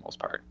lies for the most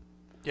part.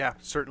 Yeah,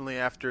 certainly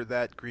after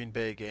that Green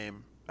Bay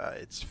game,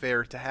 it's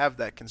fair to have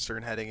that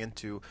concern heading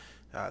into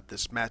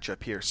this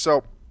matchup here.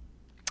 So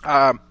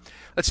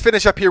let's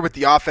finish up here with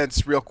the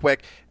offense real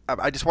quick.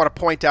 I just want to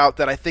point out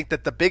that I think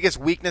that the biggest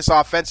weakness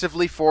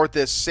offensively for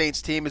this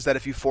Saints team is that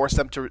if you force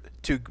them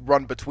to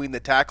run between the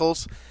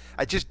tackles,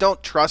 I just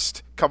don't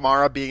trust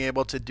Kamara being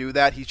able to do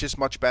that. He's just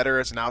much better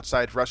as an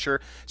outside rusher.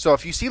 So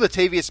if you see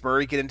Latavius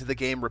Murray get into the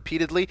game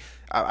repeatedly,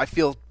 I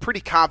feel pretty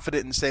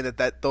confident in saying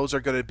that those are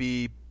going to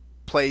be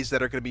plays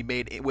that are going to be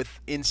made with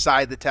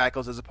inside the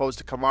tackles as opposed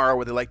to Kamara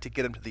where they like to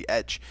get him to the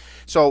edge.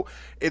 So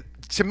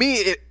to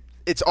me,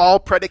 it's all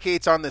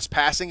predicates on this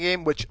passing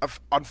game, which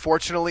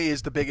unfortunately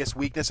is the biggest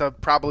weakness of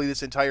probably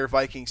this entire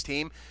Vikings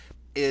team,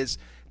 is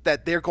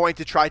that they're going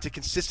to try to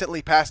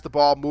consistently pass the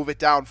ball, move it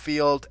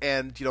downfield,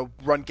 and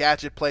run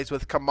gadget plays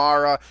with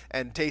Kamara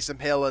and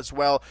Taysom Hill as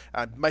well.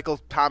 Michael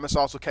Thomas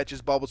also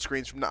catches bubble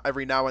screens from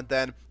every now and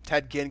then.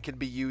 Ted Ginn can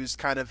be used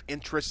kind of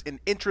in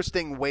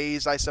interesting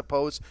ways, I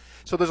suppose.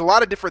 So there's a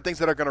lot of different things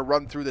that are going to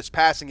run through this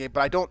passing game,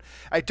 but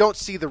I don't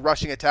see the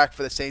rushing attack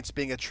for the Saints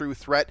being a true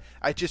threat.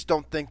 I just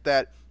don't think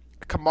that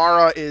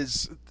Kamara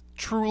is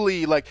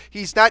truly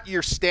he's not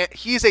your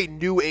he's a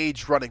new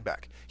age running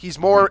back. He's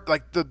more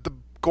like the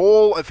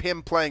goal of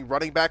him playing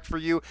running back for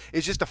you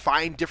is just to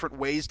find different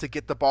ways to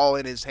get the ball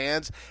in his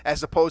hands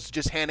as opposed to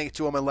just handing it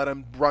to him and let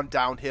him run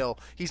downhill.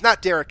 He's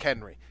not Derrick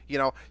Henry.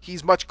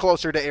 He's much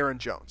closer to Aaron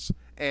Jones.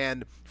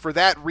 And for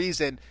that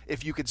reason,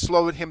 if you could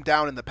slow him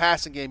down in the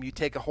passing game, you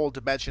take a whole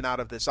dimension out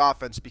of this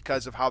offense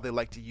because of how they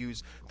like to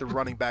use the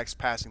running backs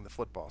passing the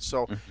football.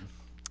 So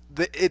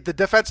the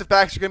defensive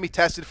backs are going to be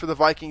tested for the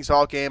Vikings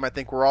all game. I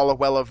think we're all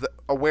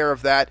aware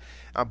of that.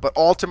 But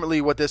ultimately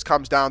what this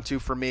comes down to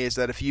for me is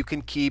that if you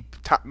can keep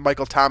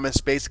Michael Thomas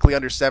basically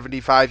under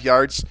 75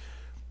 yards,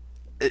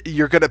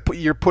 you're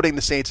putting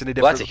the Saints in a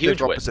different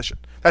position.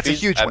 That's a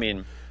huge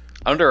win.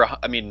 Under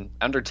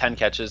 10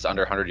 catches,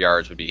 under 100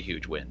 yards would be a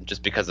huge win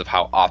just because of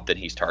how often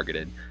he's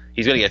targeted.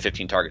 He's going to get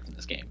 15 targets in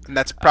this game. And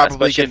that's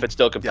probably especially if it's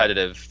still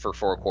competitive for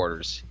 4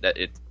 quarters.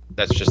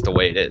 That's just the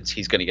way it is.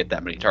 He's going to get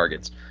that many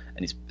targets.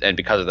 And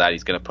because of that,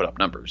 he's going to put up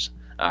numbers.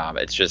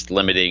 It's just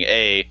limiting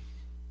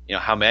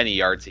how many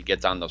yards he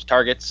gets on those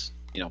targets,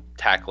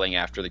 tackling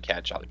after the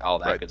catch, all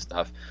that good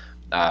stuff.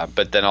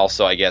 But then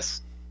also, I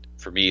guess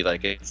for me,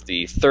 it's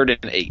the 3rd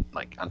and 8.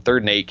 On 3rd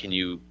and 8, can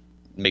you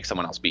make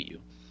someone else beat you?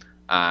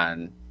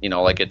 On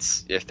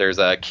it's if there's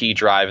a key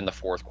drive in the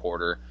 4th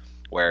quarter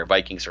where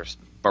Vikings are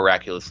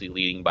miraculously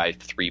leading by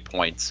 3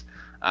 points.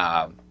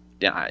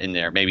 In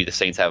there, maybe the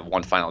Saints have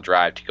one final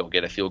drive to go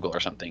get a field goal or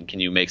something.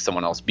 Can you make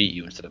someone else beat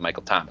you instead of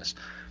Michael Thomas?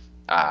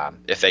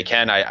 If they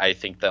can, I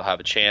think they'll have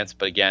a chance.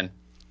 But again,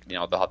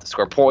 they'll have to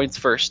score points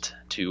first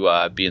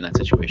to be in that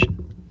situation.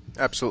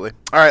 Absolutely.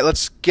 All right,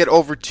 let's get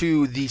over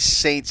to the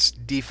Saints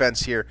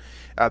defense here.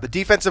 The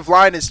defensive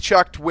line is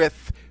chucked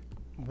with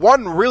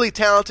one really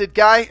talented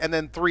guy and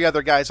then 3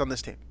 other guys on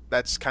this team.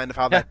 That's kind of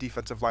how that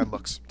defensive line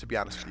looks, to be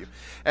honest with you.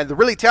 And the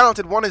really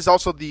talented one is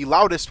also the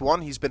loudest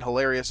one. He's been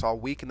hilarious all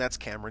week, and that's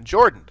Cameron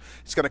Jordan.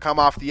 He's going to come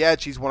off the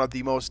edge. He's one of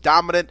the most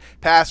dominant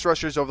pass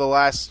rushers over the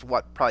last,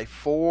 probably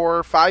 4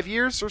 or 5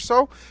 years or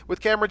so with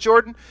Cameron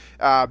Jordan.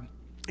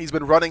 He's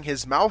been running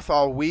his mouth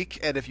all week,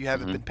 and if you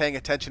haven't been paying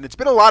attention, it's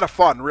been a lot of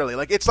fun,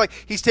 really. It's like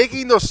he's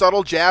taking those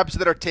subtle jabs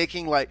that are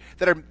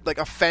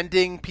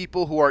offending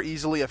people who are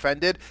easily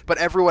offended, but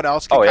everyone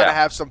else can kind of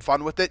have some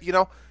fun with it,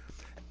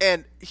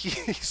 And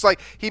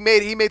he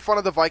made fun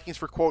of the Vikings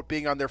for, quote,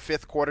 being on their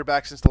 5th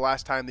quarterback since the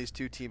last time these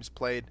two teams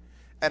played.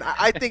 And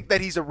I think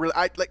that he's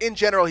in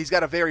general, he's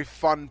got a very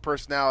fun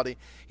personality.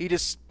 He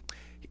just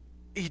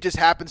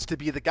happens to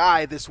be the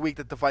guy this week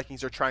that the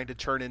Vikings are trying to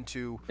turn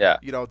into,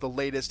 the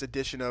latest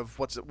edition of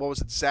what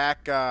was it,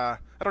 Zach? I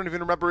don't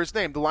even remember his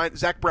name.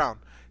 Zach Brown,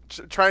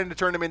 trying to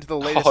turn him into the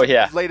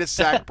latest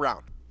Zach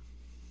Brown.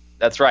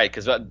 That's right.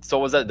 Because so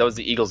was that was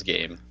the Eagles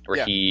game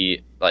where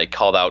he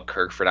called out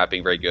Kirk for not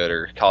being very good,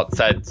 or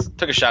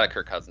took a shot at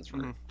Kirk Cousins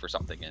for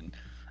something, and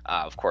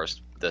of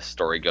course the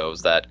story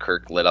goes that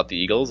Kirk lit up the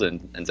Eagles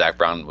and Zach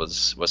Brown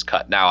was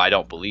cut. Now I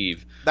don't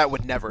believe that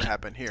would never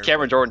happen here.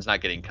 Cameron Jordan's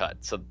not getting cut,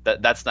 so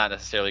that's not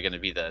necessarily going to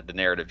be the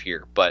narrative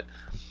here. But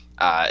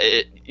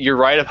you're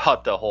right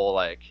about the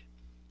whole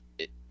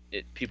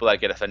people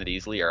that get offended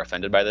easily are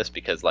offended by this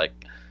because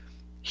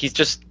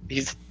he's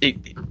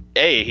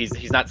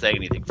not saying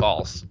anything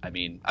false. I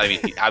mean,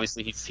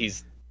 obviously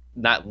he's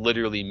not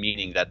literally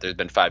meaning that there's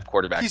been 5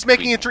 quarterbacks. He's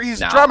making it. He's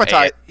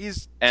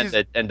dramatized. And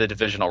the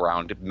divisional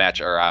round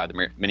match or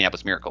the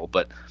Minneapolis Miracle,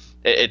 but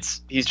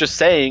he's just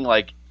saying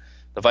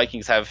the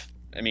Vikings have.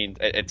 I mean,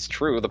 it's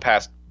true. The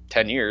past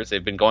 10 years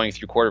they've been going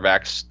through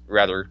quarterbacks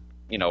rather,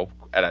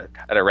 at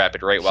a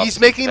rapid rate. He's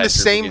making the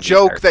same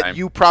joke that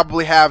you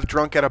probably have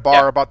drunk at a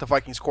bar about the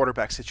Vikings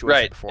quarterback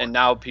situation before. And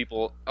now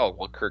people,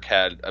 Kirk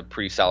had a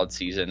pretty solid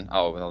season.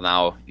 Oh, well,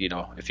 now,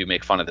 if you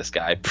make fun of this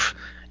guy,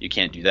 you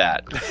can't do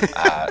that.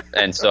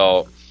 And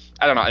so,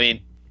 I don't know. I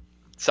mean,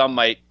 some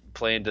might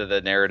play into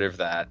the narrative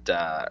that,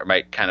 or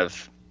might kind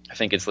of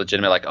think it's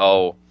legitimate,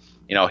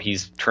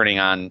 he's turning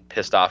on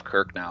pissed off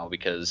Kirk now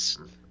because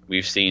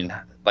we've seen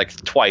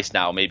twice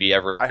now, maybe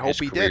ever in his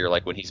career,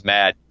 when he's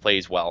mad, he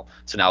plays well.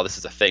 So now this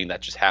is a thing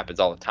that just happens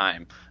all the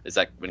time. Is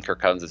when Kirk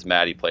Cousins is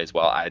mad, he plays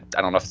well. I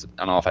don't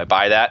know if I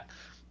buy that,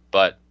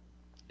 but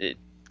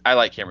I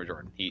like Cameron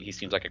Jordan. He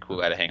seems like a cool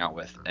guy to hang out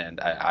with,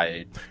 and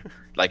I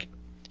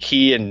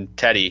he and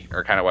Teddy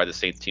are kind of why the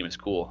Saints team is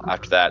cool.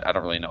 After that, I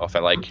don't really know if I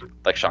like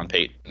Sean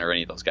Payton or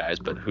any of those guys,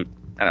 but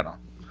I don't know.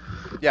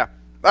 Yeah.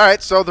 All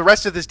right. So the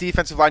rest of this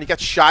defensive line, you got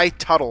Shy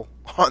Tuttle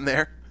on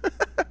there.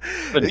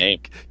 Good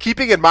name.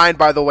 Keeping in mind,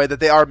 by the way, that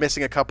they are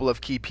missing a couple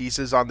of key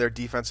pieces on their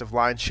defensive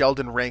line.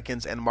 Sheldon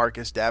Rankins and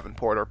Marcus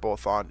Davenport are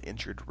both on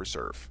injured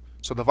reserve.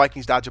 So the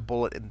Vikings dodge a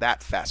bullet in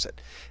that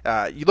facet.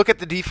 You look at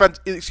the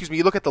defense.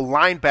 You look at the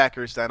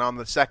linebackers then on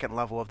the second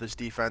level of this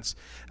defense.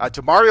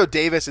 Demario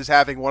Davis is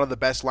having one of the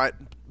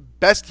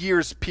best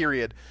years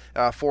period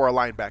for a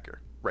linebacker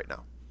right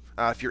now.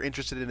 If you're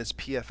interested in his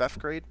PFF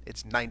grade,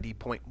 it's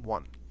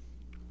 90.1.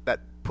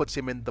 That puts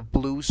him in the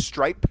blue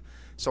stripe.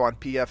 So on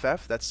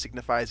PFF, that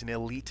signifies an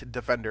elite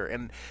defender.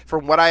 And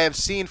from what I have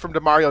seen from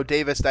Demario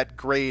Davis, that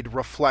grade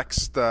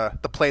reflects the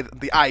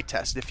eye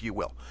test, if you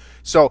will.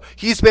 So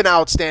he's been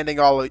outstanding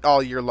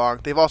all year long.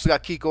 They've also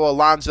got Kiko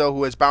Alonso,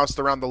 who has bounced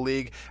around the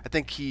league. I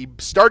think he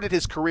started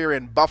his career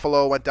in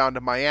Buffalo, went down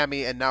to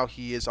Miami, and now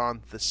he is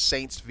on the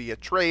Saints via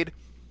trade.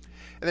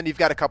 And then you've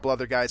got a couple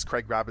other guys,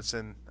 Craig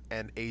Robinson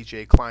and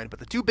A.J. Klein. But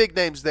the two big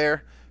names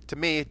there, to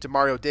me,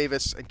 Demario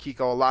Davis and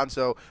Kiko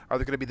Alonso are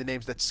going to be the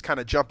names that kind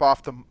of jump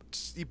off the.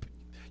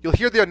 You'll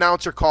hear the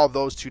announcer call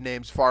those two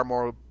names far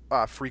more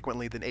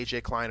frequently than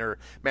A.J. Klein or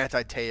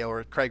Manti Te'o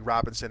or Craig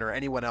Robinson or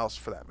anyone else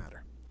for that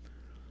matter.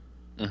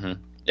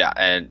 Mm-hmm. Yeah,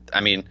 and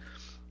I mean,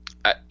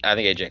 I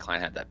think A.J.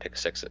 Klein had that pick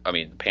six. I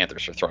mean, the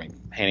Panthers are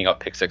handing out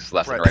pick six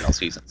left and right all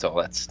season, so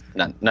that's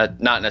not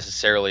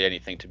necessarily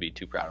anything to be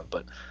too proud of.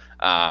 But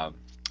I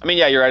mean,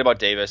 yeah, you're right about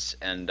Davis,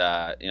 and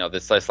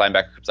this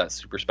linebacker group's not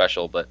super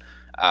special, but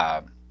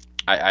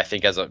I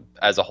think as a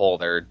whole,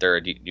 they're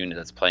a unit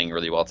that's playing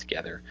really well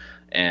together,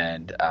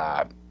 and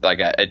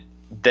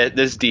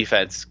this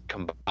defense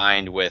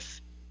combined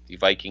with the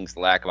Vikings'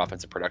 lack of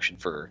offensive production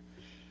for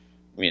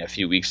a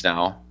few weeks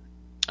now,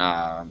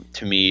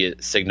 to me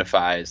it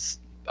signifies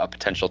a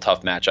potential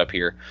tough matchup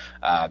here.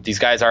 These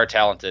guys are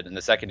talented, and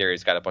the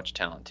secondary's got a bunch of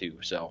talent too.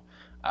 So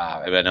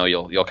I know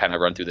you'll kind of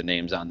run through the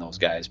names on those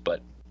guys,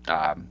 but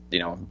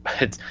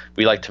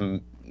we like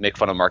to make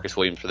fun of Marcus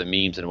Williams for the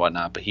memes and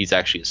whatnot, but he's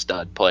actually a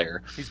stud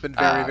player. He's been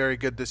very, very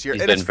good this year.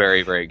 He's been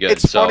very, very good.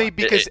 It's funny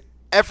because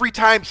every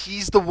time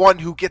he's the one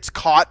who gets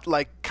caught,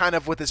 kind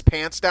of with his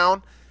pants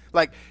down,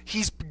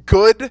 he's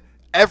good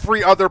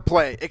every other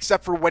play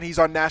except for when he's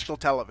on national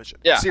television.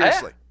 Yeah,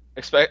 seriously.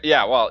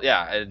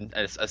 And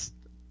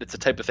it's a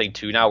type of thing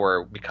too now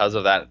where because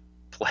of that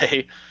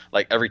play,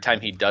 every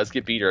time he does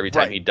get beat or every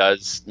time he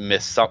does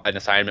miss an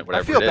assignment,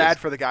 whatever, I feel bad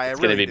for the guy.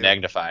 It's going to be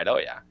magnified. Oh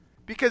yeah,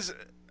 because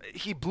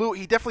he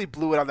definitely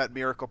blew it on that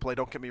miracle play.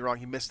 Don't get me wrong,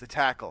 he missed the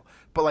tackle,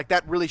 but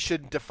that really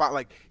shouldn't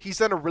define. He's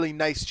done a really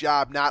nice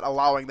job not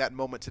allowing that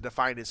moment to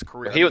define his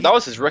career. That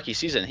was his rookie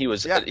season. He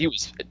was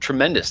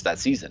tremendous that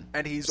season.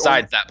 And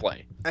that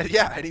play.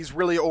 And he's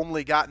really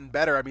only gotten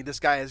better. I mean, this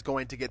guy is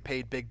going to get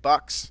paid big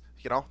bucks.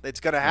 It's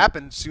going to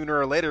happen sooner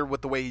or later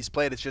with the way he's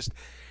played. It's just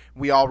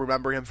we all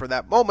remember him for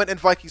that moment, and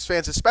Vikings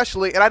fans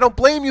especially. And I don't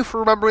blame you for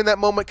remembering that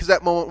moment because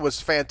that moment was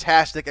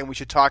fantastic, and we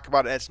should talk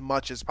about it as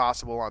much as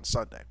possible on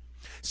Sunday.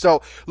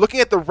 So looking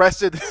at the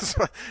rest of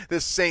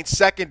this Saints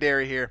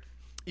secondary here,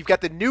 you've got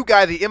the new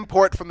guy, the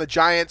import from the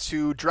Giants,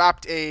 who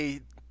dropped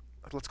a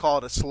let's call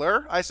it a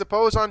slur, I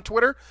suppose, on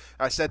Twitter.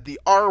 I said the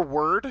R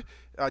word.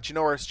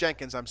 Janoris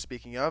Jenkins, I'm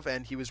speaking of,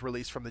 and he was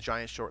released from the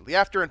Giants shortly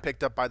after and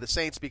picked up by the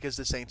Saints because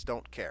the Saints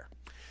don't care.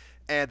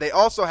 And they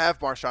also have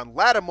Marshawn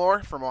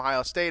Lattimore from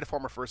Ohio State, a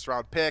former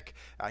first-round pick.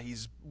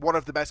 He's one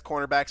of the best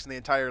cornerbacks in the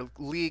entire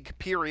league,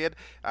 period.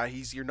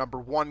 He's your number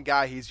one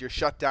guy. He's your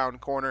shutdown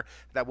corner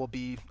that will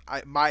be,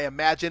 I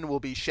imagine, will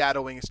be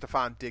shadowing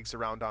Stephon Diggs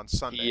around on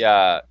Sunday.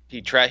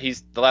 He's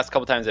the last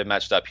couple times they've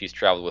matched up, he's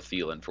traveled with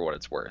Thielen for what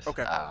it's worth.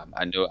 Okay.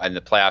 I know in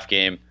the playoff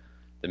game,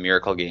 the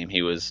Miracle game,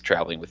 he was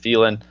traveling with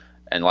Thielen.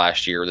 And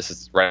last year, this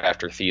is right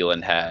after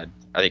Thielen had,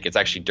 I think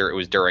it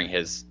was during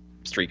his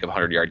streak of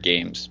 100-yard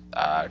games.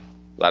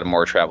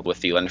 Lattimore traveled with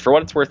Thielen. For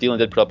what it's worth, Thielen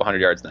did put up 100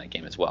 yards in that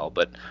game as well,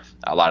 but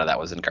a lot of that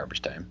was in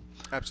garbage time.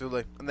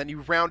 Absolutely. And then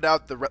you round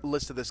out the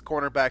list of this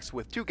cornerbacks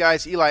with two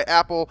guys, Eli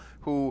Apple,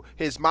 who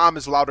his mom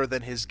is louder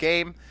than his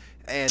game,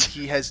 and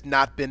he has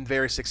not been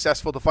very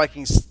successful. The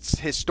Vikings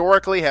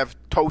historically have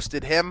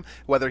toasted him,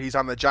 whether he's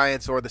on the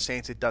Giants or the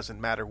Saints, it doesn't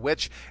matter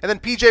which. And then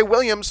P.J.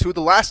 Williams, who the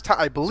last time,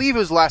 I believe it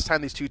was the last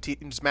time these two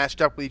teams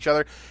matched up with each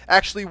other,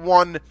 actually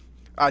won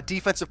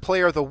Defensive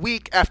Player of the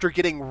Week after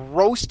getting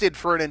roasted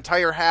for an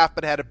entire half,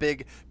 but had a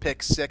big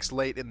pick six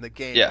late in the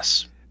game.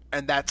 Yes.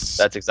 And that's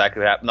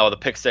exactly that. No, the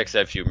pick six,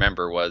 if you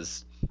remember,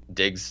 was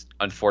Diggs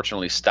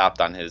unfortunately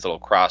stopped on his little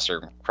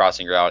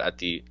crossing route at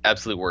the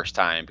absolute worst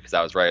time because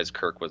that was right as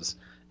Kirk was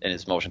in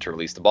his motion to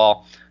release the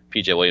ball.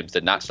 P.J. Williams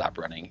did not stop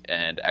running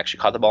and actually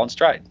caught the ball in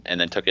stride and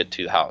then took it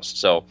to the house.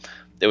 So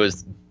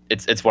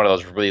it's one of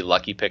those really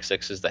lucky pick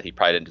sixes that he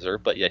probably didn't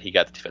deserve, but yet he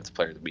got the Defensive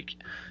Player of the Week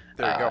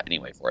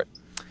anyway for it.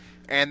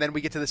 And then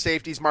we get to the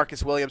safeties,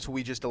 Marcus Williams, who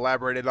we just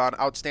elaborated on.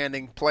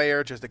 Outstanding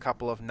player, just a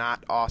couple of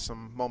not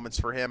awesome moments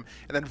for him.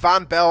 And then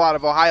Von Bell out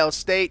of Ohio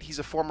State. He's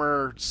a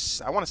former,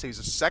 I want to say he's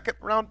a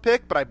second-round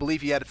pick, but I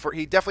believe he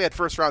definitely had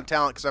first-round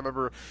talent because I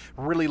remember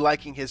really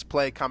liking his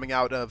play coming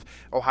out of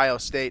Ohio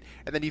State.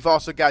 And then you've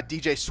also got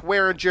DJ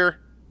Swearinger,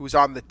 who's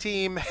on the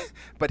team,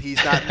 but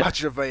he's not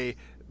much of a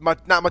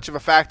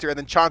factor. And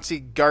then Chauncey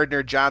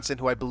Gardner-Johnson,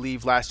 who I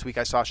believe last week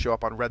I saw show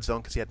up on Red Zone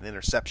because he had an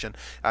interception.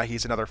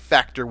 He's another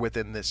factor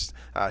within this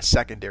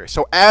secondary.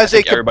 So I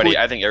think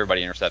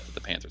everybody intercepted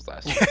the Panthers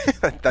last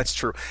week. That's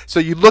true. So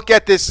you look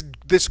at this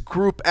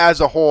group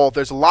as a whole.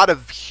 There's a lot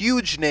of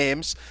huge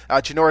names.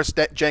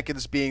 Janoris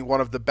Jenkins being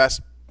one of the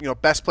best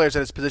players at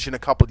his position a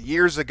couple of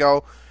years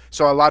ago.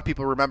 So a lot of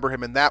people remember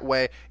him in that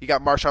way. You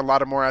got Marshawn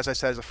Lattimore, as I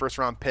said, as a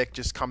first-round pick,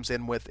 just comes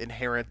in with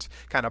inherent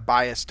kind of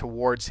bias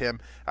towards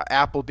him.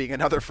 Apple being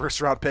another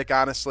first-round pick,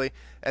 honestly.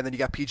 And then you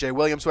got P.J.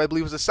 Williams, who I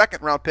believe was a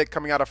second-round pick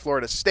coming out of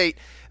Florida State.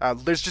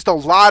 There's just a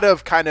lot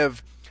of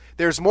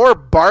there's more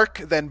bark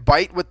than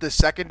bite with the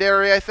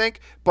secondary, I think.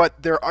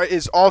 But there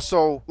is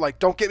also,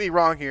 don't get me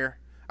wrong here,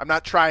 I'm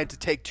not trying to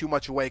take too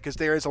much away because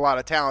there is a lot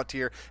of talent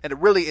here. And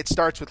it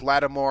starts with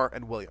Lattimore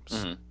and Williams.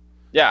 Mm-hmm.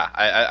 Yeah,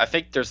 I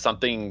think there's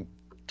something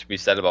to be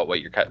said about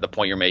the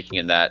point you're making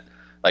in that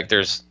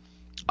there's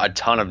a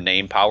ton of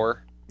name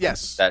power.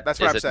 Yes, that's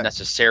what I'm saying.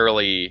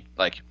 Necessarily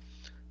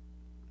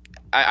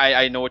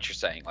I know what you're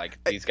saying.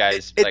 These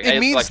guys, it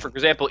means, for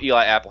example,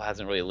 Eli Apple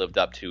hasn't really lived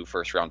up to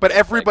first round. But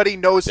everybody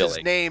knows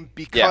his name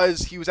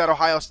because he was at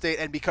Ohio State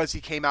and because he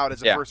came out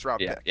as a first round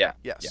pick. Yes.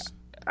 Yeah.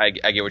 I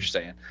get what you're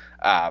saying.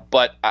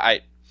 But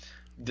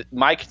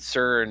my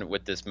concern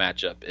with this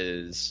matchup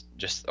is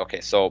just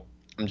so.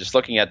 I'm just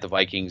looking at the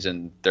Vikings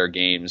and their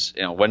games.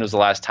 When was the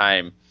last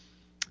time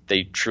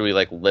they truly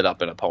lit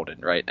up an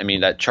opponent, right? I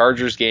mean, that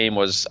Chargers game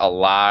was a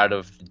lot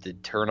of the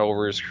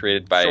turnovers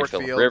created by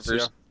Phillip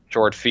Rivers,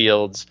 short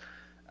fields,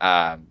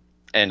 and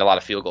a lot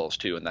of field goals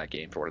too in that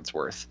game. For what it's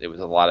worth, it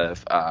was a lot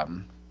of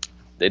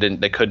they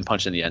couldn't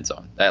punch in the end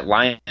zone. That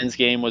Lions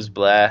game was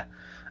blah.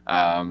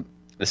 The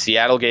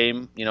Seattle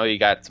game, you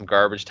got some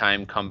garbage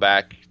time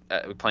comeback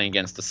playing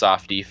against the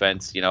soft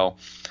defense.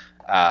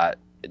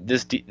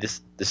 This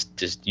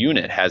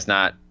unit has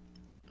not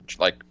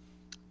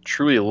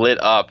truly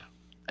lit up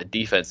a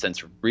defense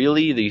since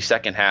really the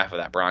second half of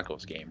that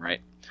Broncos game,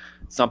 right?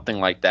 Something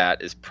like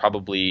that is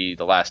probably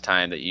the last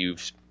time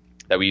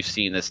that we've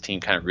seen this team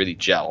kind of really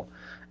gel.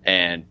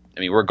 And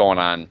I mean, we're going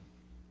on,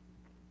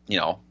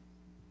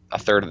 a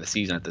third of the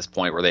season at this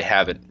point where they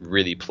haven't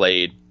really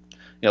played.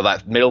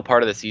 That middle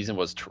part of the season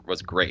was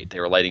great.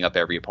 They were lighting up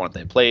every opponent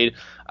they played.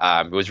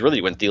 It was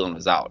really when Thielen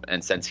was out,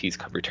 and since he's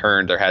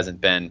returned, there hasn't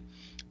been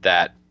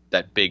that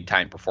big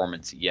time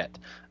performance yet.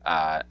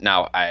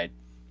 Now,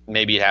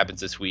 maybe it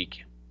happens this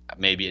week,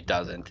 maybe it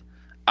doesn't.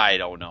 I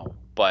don't know,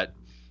 but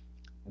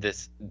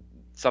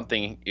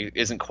something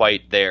isn't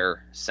quite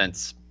there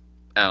since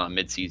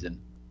midseason,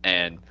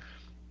 and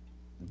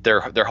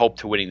their hope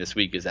to winning this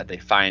week is that they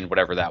find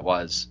whatever that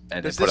was.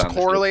 And does this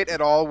correlate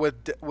at all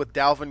with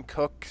Dalvin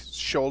Cook's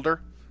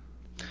shoulder?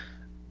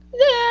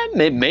 Yeah,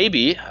 maybe.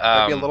 Maybe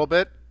a little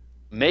bit.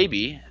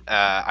 Maybe.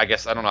 I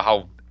guess I don't know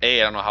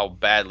how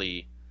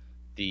badly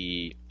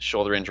the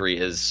shoulder injury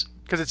is.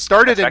 Because it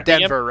started in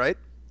Denver, right?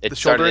 It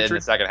started in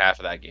the second half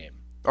of that game.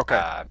 Okay.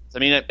 I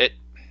mean, it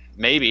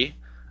maybe.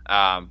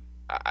 I'm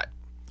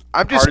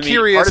just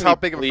curious how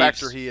big of a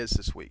factor he is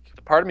this week.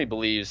 part of me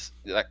believes,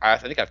 like I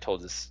think I've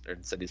told this or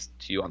said this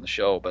to you on the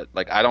show, but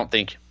like I don't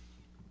think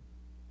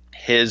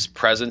his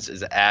presence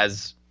is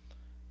as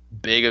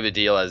big of a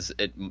deal as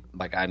it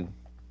like I'm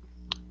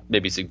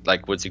maybe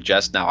like would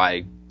suggest. Now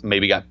I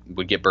maybe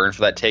would get burned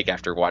for that take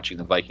after watching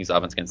the Vikings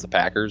offense against the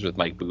Packers with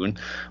Mike Boone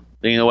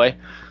leading the way.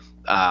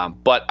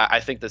 But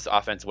I think this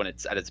offense, when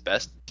it's at its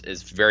best,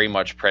 is very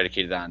much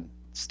predicated on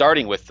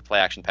starting with the play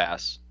action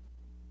pass,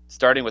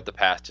 starting with the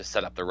pass to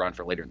set up the run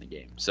for later in the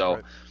game. So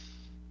right.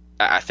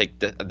 I think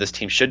that this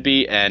team should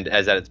be, and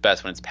as at its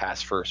best when it's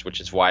pass first,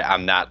 which is why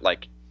I'm not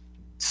like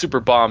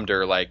super bummed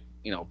or like,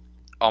 you know,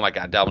 oh my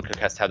God, Dalvin Cook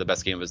has to have the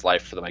best game of his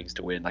life for the Vikings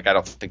to win. Like, I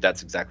don't think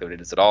that's exactly what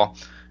it is at all.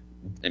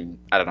 And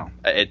I don't know.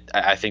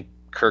 I think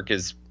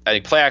I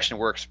think play action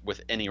works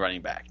with any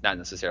running back, not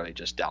necessarily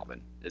just Dalvin,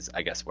 is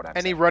I guess what I'm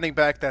saying. Any running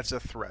back that's a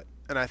threat.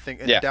 And I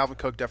think Dalvin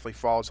Cook definitely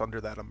falls under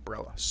that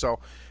umbrella. So,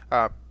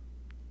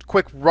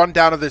 quick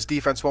rundown of this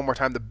defense one more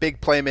time. The big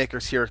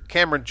playmakers here.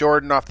 Cameron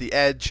Jordan off the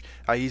edge.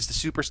 He's the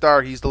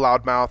superstar. He's the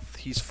loudmouth.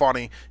 He's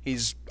funny.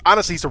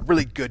 Honestly, he's a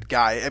really good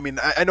guy. I mean,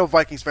 I know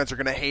Vikings fans are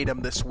going to hate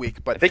him this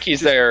week, but I think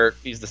he's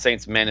the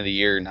Saints Man of the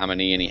Year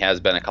nominee, and he has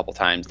been a couple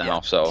times now.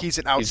 Yeah, so he's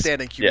an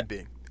outstanding human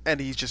being, and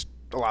he's just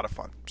a lot of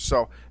fun.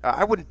 So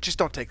I wouldn't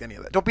don't take any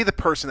of that. Don't be the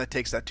person that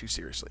takes that too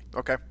seriously.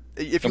 Okay,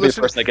 if don't be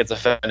the person that gets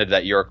offended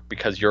that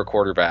because your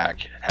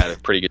quarterback had a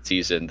pretty good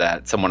season,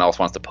 that someone else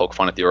wants to poke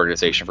fun at the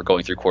organization for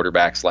going through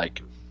quarterbacks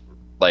like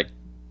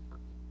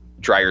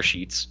dryer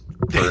sheets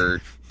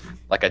for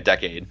like a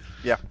decade.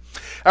 Yeah.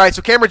 All right,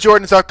 so Cameron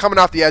Jordan's coming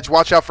off the edge.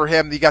 Watch out for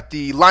him. You got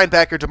the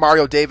linebacker,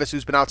 Demario Davis,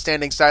 who's been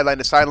outstanding sideline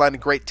to sideline, a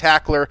great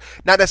tackler.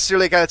 Not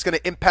necessarily a guy that's going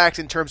to impact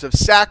in terms of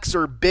sacks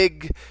or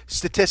big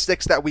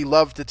statistics that we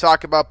love to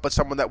talk about, but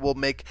someone that will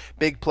make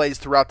big plays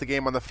throughout the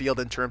game on the field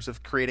in terms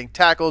of creating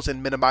tackles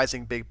and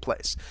minimizing big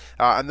plays.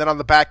 And then on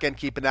the back end,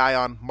 keep an eye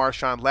on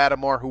Marshawn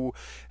Lattimore, who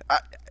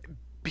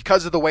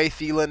because of the way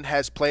Thielen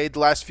has played the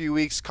last few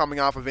weeks coming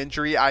off of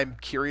injury, I'm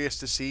curious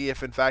to see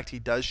if, in fact, he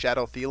does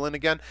shadow Thielen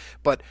again.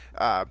 But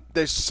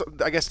there's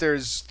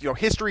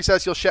history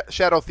says he'll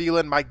shadow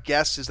Thielen. My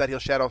guess is that he'll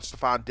shadow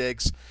Stephon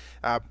Diggs.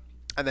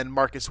 And then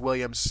Marcus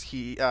Williams,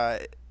 he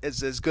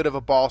is as good of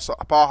a ball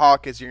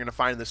hawk as you're going to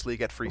find in this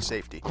league at free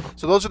safety.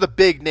 So those are the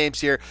big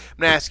names here.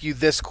 I'm going to ask you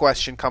this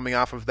question coming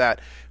off of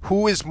that.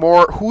 Whose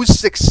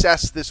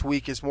success this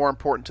week is more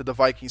important to the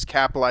Vikings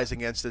capitalizing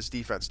against this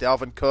defense,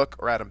 Dalvin Cook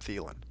or Adam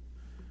Thielen?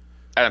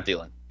 Adam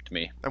Thielen, to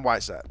me. And why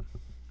is that?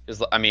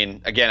 I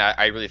mean, again,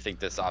 I really think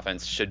this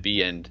offense should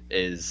be and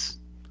is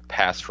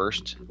pass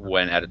first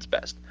when at its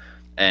best.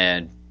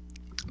 And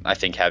I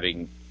think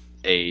having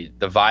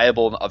the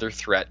viable other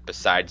threat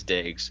besides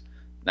Diggs.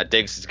 Now,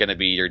 Diggs is going to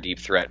be your deep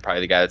threat,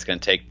 probably the guy that's going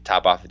to take the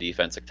top off the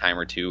defense a time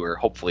or two, or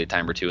hopefully a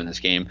time or two in this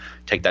game,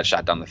 take that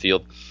shot down the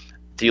field.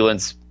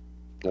 Thielen's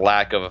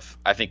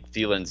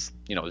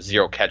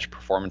zero catch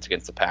performance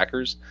against the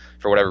Packers,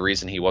 for whatever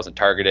reason he wasn't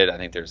targeted. I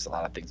think there's a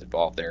lot of things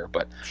involved there,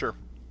 but sure,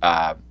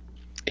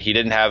 he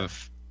didn't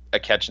have a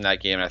catch in that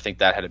game, and I think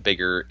that had a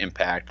bigger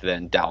impact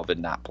than Dalvin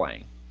not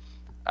playing.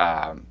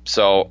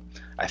 So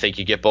I think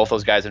you get both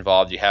those guys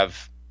involved.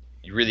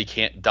 You really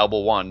can't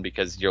double one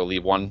because you'll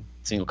leave one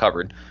single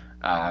covered.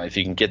 If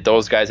you can get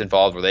those guys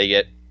involved where they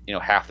get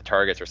half the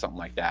targets or something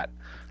like that,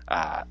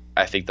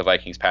 I think the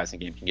Vikings passing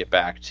game can get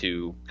back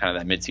to kind of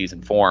that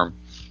midseason form,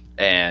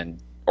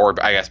 or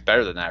I guess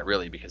better than that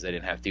really, because they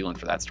didn't have Thielen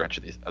for that stretch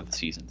of the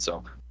season.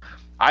 So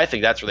I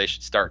think that's where they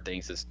should start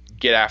things, is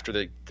get after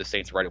the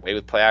Saints right away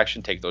with play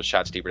action, take those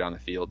shots deeper down the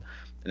field,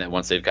 and then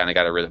once they've kind of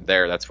got a rhythm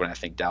there, that's when I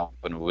think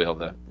Dalvin will be able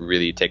to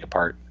really take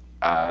apart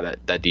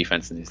that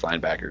defense and these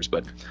linebackers.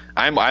 But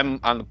I'm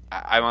on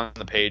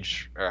the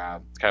page,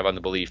 kind of on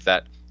the belief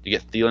that you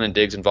get Thielen and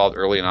Diggs involved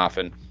early and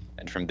often,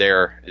 and from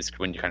there is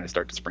when you kind of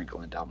start to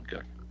sprinkle in Dalvin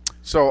Cook.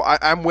 So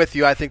I'm with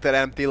you. I think that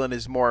Adam Thielen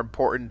is more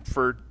important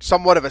for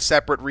somewhat of a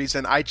separate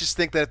reason. I just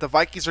think that if the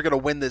Vikings are going to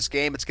win this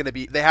game,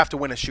 they have to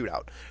win a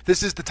shootout.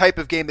 This is the type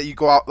of game that you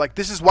go out, like,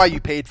 this is why you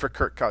paid for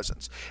Kirk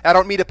Cousins. I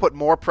don't mean to put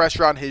more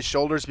pressure on his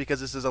shoulders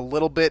because this is a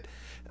little bit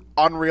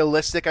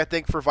unrealistic, I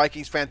think, for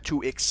Vikings fans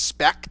to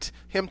expect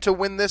him to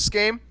win this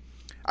game.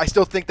 I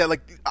still think that,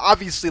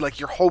 obviously,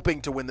 you're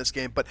hoping to win this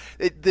game, but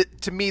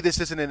to me,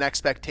 this isn't an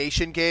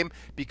expectation game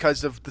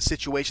because of the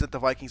situation that the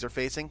Vikings are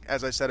facing.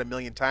 As I said a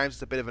million times,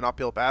 it's a bit of an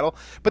uphill battle.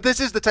 But this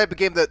is the type of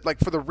game that,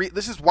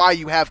 this is why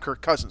you have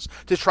Kirk Cousins,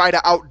 to try to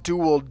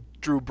outduel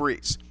Drew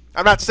Brees.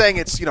 I'm not saying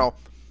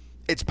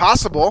it's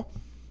possible,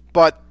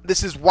 but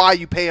this is why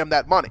you pay him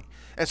that money.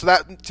 And so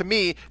that, to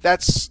me,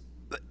 that's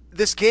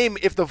this game.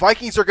 If the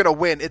Vikings are going to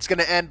win, it's going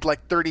to end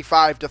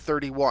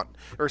 35-31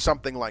 or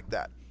something like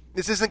that.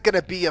 This isn't going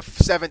to be a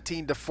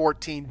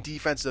 17-14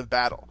 defensive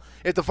battle.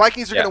 If the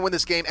Vikings are going to win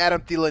this game,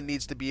 Adam Thielen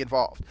needs to be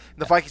involved. And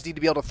the Vikings need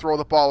to be able to throw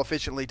the ball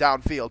efficiently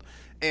downfield.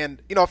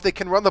 And, if they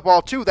can run the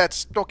ball too,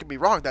 don't get me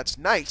wrong, that's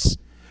nice.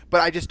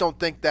 But I just don't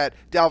think that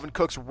Dalvin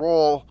Cook's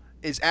role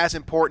is as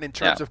important in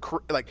terms of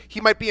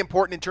he might be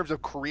important in terms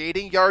of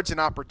creating yards and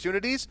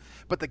opportunities,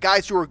 but the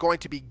guys who are going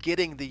to be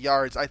getting the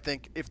yards, I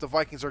think, if the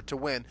Vikings are to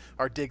win,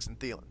 are Diggs and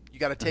Thielen. You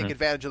got to take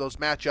advantage of those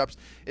matchups.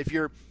 If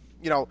you're,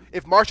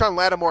 if Marshawn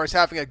Lattimore is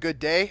having a good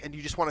day and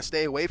you just want to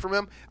stay away from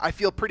him, I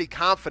feel pretty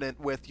confident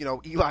with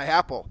Eli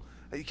Apple.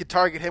 You can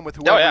target him with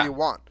whoever you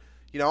want.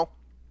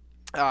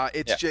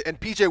 It's just, and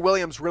PJ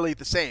Williams really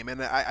the same.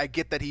 And I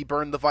get that he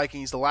burned the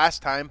Vikings the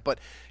last time, but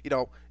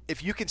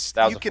if you can,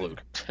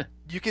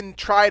 you can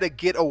try to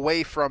get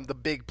away from the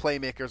big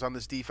playmakers on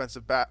this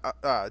defensive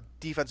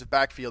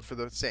backfield for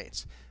the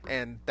Saints,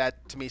 and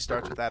that to me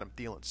starts with Adam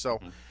Thielen. So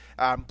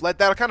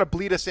that'll kind of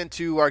bleed us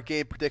into our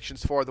game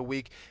predictions for the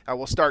week.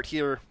 We'll start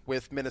here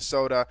with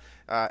Minnesota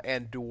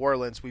and New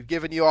Orleans. We've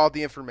given you all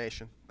the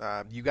information.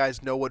 You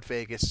guys know what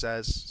Vegas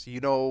says, so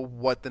you know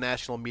what the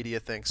national media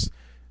thinks.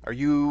 Are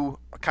you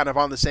kind of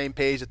on the same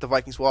page that the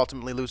Vikings will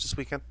ultimately lose this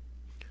weekend?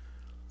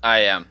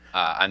 I am.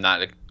 I'm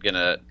not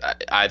gonna.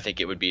 I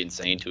think it would be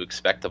insane to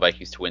expect the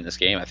Vikings to win this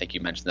game. I think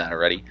you mentioned that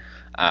already.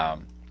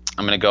 I'm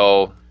gonna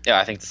go. Yeah,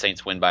 I think the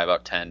Saints win by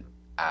about 10.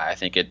 I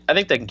think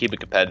they can keep it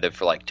competitive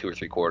for like 2 or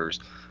 3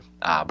 quarters.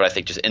 But I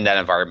think just in that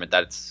environment,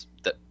 it's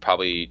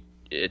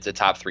a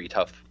top 3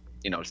 tough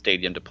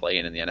stadium to play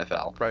in the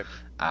NFL. Right.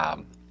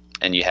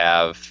 And you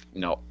have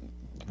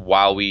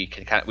while we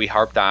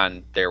harped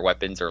on their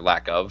weapons or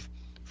lack of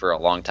for a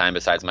long time,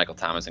 besides Michael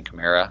Thomas and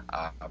Kamara.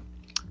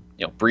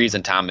 Breeze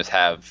and Thomas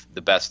have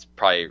the best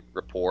probably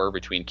rapport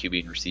between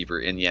QB and receiver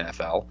in the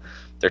NFL.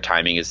 Their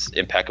timing is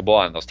impeccable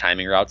on those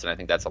timing routes, and I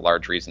think that's a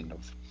large reason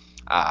of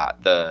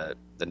the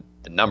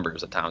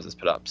numbers that Thomas has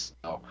put up.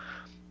 So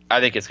I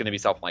think it's going to be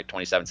something like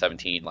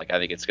 27-17. I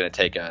think it's going to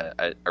take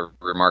a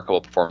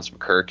remarkable performance from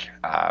Kirk.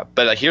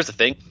 But here's the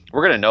thing: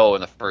 we're going to know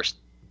in the first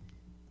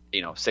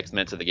 6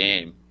 minutes of the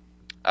game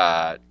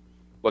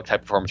what type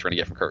of performance we're going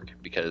to get from Kirk,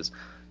 because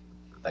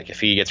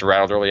if he gets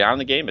rattled early on in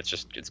the game,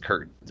 it's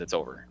curtains. It's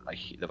over.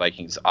 The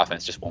Vikings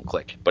offense just won't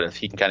click. But if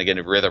he can kind of get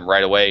in a rhythm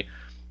right away,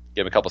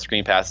 give him a couple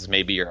screen passes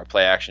maybe, or a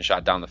play action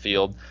shot down the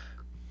field,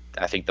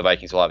 I think the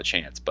Vikings will have a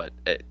chance. But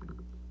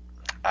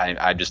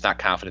I'm just not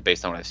confident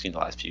based on what I've seen the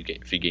last few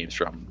games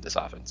from this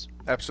offense.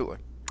 Absolutely.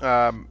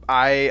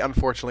 I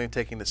unfortunately am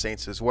taking the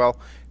Saints as well.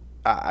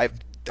 I've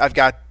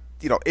got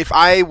if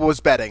I was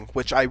betting,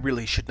 which I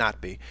really should not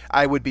be,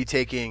 I would be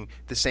taking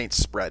the Saints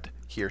spread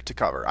here to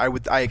cover.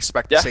 I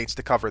expect the Saints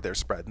to cover their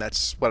spread, and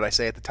that's what I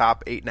say at the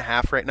top,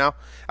 8.5 right now.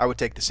 I would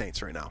take the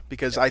Saints right now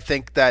because I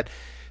think that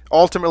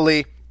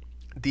ultimately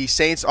the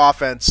Saints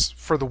offense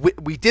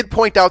we did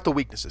point out the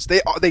weaknesses.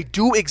 They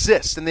do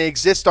exist, and they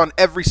exist on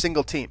every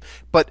single team.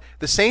 But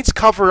the Saints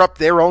cover up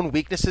their own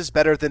weaknesses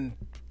better than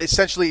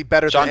Sean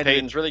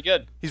Payton's really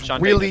good. He's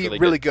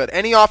really good.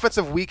 Any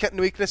offensive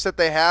weakness that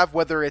they have,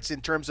 whether it's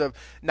in terms of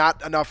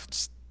not enough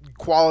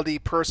quality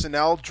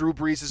personnel, Drew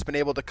Brees has been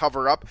able to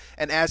cover up.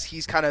 And as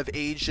he's kind of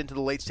aged into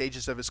the late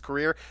stages of his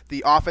career,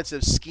 the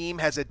offensive scheme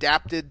has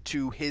adapted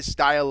to his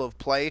style of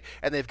play,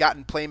 and they've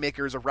gotten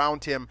playmakers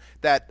around him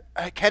that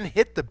can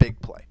hit the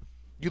big play.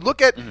 You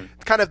look at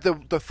kind of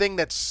the thing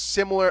that's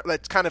similar,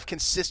 that's kind of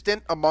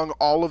consistent among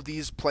all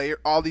these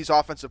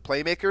offensive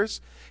playmakers,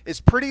 is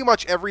pretty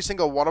much every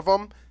single one of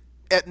them,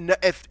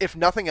 if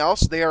nothing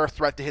else, they are a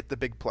threat to hit the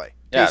big play.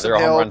 Yeah, they're a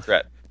home run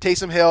threat.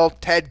 Taysom Hill,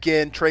 Ted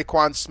Ginn,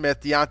 Traquan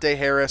Smith, Deontay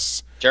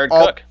Harris,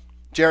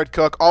 Jared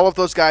Cook, all of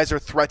those guys are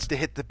threats to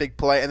hit the big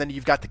play, and then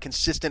you've got the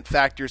consistent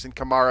factors in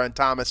Kamara and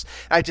Thomas.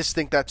 I just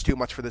think that's too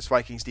much for this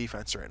Vikings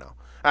defense right now.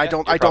 I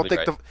don't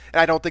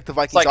think the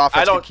Vikings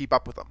offense can keep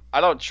up with them. I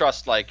don't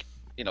trust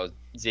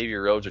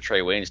Xavier Rhodes or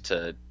Trey Waynes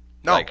to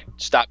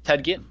stop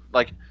Ted Ginn.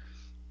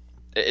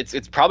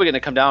 It's probably going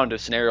to come down to a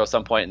scenario at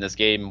some point in this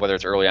game, whether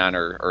it's early on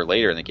or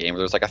later in the game, where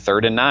there's a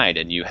 3rd and 9,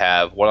 and you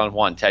have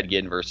one-on-one Ted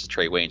Ginn versus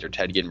Trey Waynes or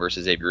Ted Ginn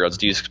versus Xavier Rhodes.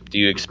 Do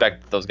you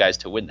expect those guys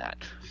to win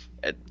that?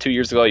 2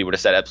 years ago, you would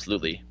have said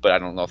absolutely, but I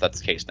don't know if that's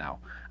the case now.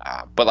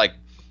 But I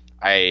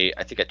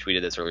think I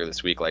tweeted this earlier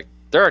this week.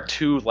 There are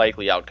 2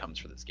 likely outcomes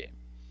for this game.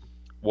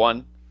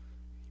 One,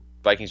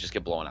 Vikings just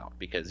get blown out,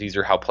 because these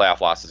are how playoff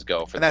losses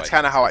go. And that's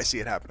kind of how I see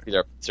it happening.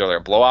 Either a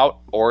blowout,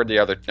 or the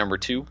other number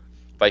 2,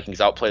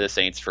 Vikings outplay the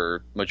Saints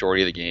for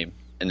majority of the game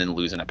and then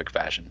lose in epic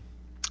fashion.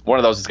 One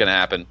of those is going to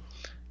happen.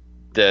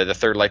 The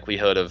third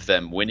likelihood of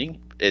them winning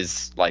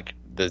is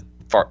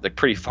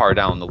pretty far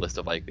down the list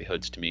of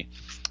likelihoods to me.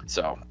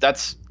 So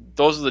those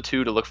are the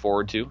 2 to look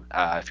forward to.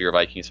 If you're a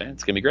Vikings fan,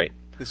 it's going to be great.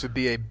 This would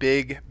be a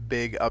big,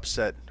 big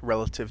upset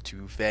relative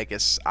to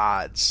Vegas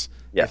odds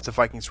if the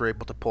Vikings were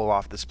able to pull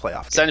off this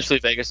playoff game. Essentially,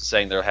 Vegas is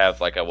saying they'll have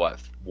a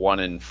 1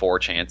 in 4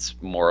 chance,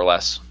 more or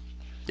less.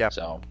 Yeah.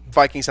 So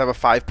Vikings have a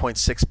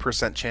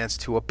 5.6% chance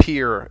to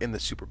appear in the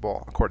Super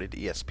Bowl, according to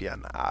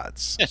ESPN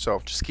odds.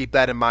 So just keep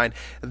that in mind.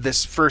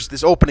 This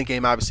opening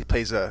game obviously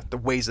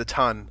weighs a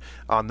ton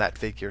on that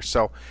figure.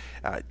 So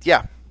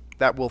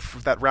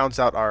that rounds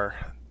out our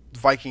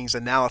Vikings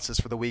analysis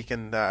for the week,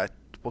 and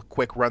we'll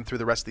quick run through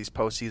the rest of these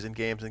postseason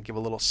games and give a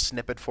little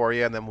snippet for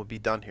you, and then we'll be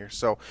done here.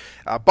 So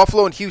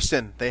Buffalo and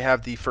Houston, they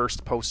have the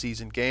first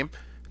postseason game.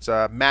 It's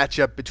a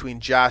matchup between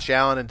Josh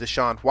Allen and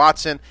Deshaun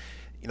Watson.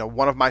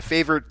 One of my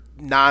favorite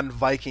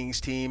non-Vikings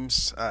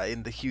teams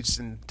in the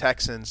Houston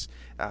Texans.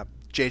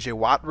 J.J.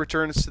 Watt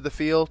returns to the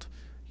field.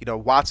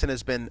 Watson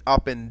has been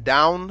up and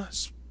down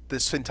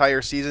this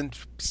entire season.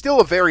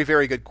 Still a very,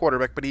 very good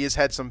quarterback, but he has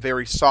had some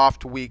very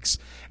soft weeks,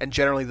 and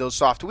generally those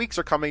soft weeks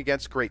are coming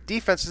against great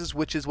defenses,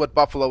 which is what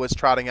Buffalo is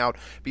trotting out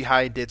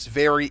behind its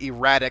very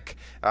erratic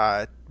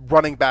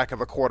running back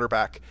of a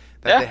quarterback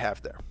that they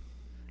have there.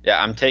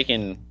 Yeah, I'm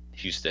taking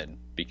Houston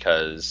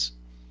because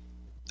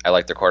I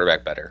like their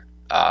quarterback better.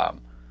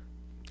 And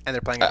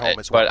they're playing at home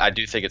as well. But I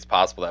do think it's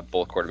possible that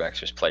both quarterbacks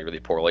just play really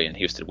poorly, and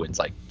Houston wins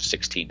like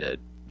 16-9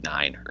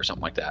 or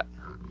something like that.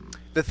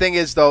 The thing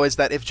is, though, is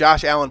that if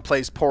Josh Allen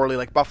plays poorly,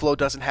 like Buffalo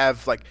doesn't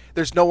have,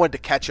 there's no one to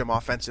catch him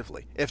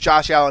offensively. If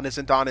Josh Allen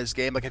isn't on his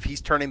game, if he's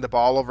turning the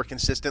ball over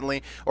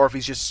consistently, or if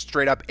he's just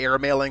straight up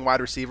airmailing wide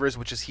receivers,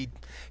 which is he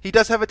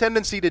does have a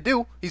tendency to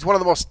do. He's one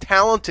of the most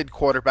talented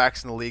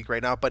quarterbacks in the league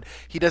right now, but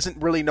he doesn't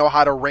really know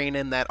how to rein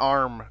in that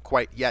arm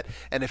quite yet.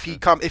 And if he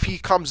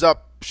comes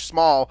up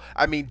small,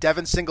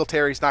 Devin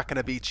Singletary's not going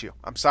to beat you.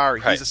 I'm sorry.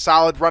 Right. He's a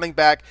solid running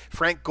back.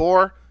 Frank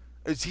Gore,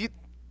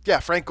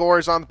 Frank Gore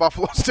is on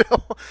Buffalo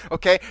still.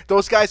 Okay,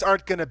 those guys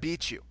aren't going to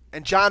beat you.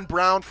 And John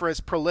Brown, for as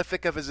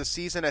prolific of a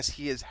season as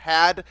he has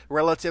had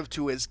relative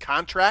to his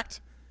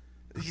contract,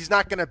 he's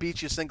not going to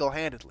beat you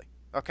single-handedly.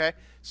 Okay,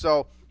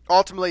 so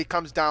ultimately it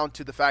comes down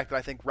to the fact that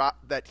I think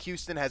that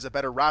Houston has a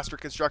better roster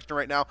construction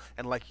right now,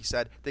 and like you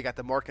said, they got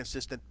the more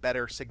consistent,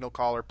 better signal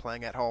caller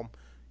playing at home.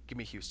 Give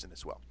me Houston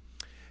as well.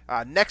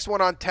 Next one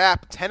on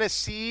tap,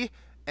 Tennessee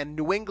and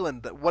New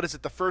England. What is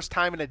it, the first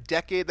time in a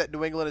decade that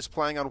New England is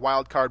playing on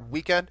Wild Card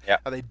Weekend? Yeah.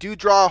 They do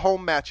draw a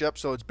home matchup,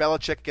 so it's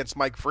Belichick against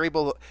Mike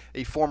Vrabel,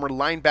 a former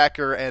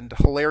linebacker and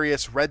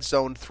hilarious red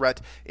zone threat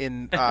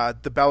in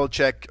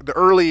the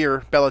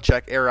earlier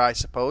Belichick era, I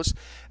suppose.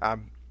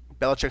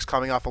 Belichick's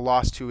coming off a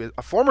loss to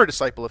a former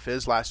disciple of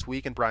his last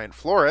week in Brian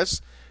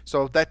Flores,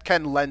 so that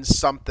can lend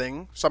some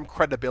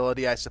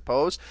credibility, I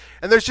suppose.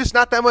 And there's just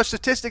not that much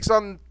statistics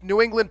on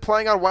New England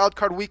playing on Wild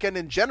Card Weekend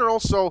in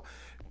general, so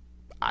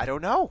I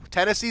don't know.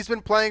 Tennessee's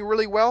been playing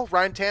really well.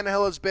 Ryan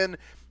Tannehill has been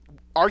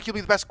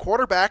arguably the best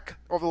quarterback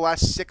over the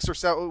last 6 or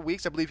so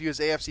weeks. I believe he was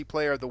AFC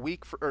Player of the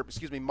Week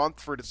month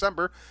for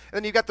December. And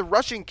then you've got the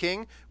rushing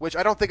king, which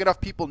I don't think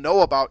enough people know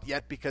about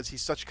yet because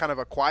he's such kind of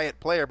a quiet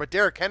player. But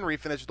Derrick Henry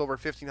finished with over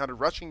 1,500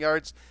 rushing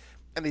yards.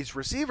 And these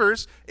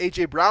receivers,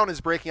 A.J. Brown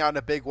is breaking out in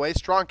a big way,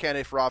 strong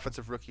candidate for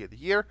Offensive Rookie of the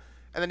Year.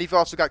 And then you've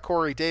also got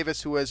Corey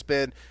Davis, who has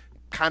been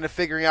kind of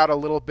figuring out a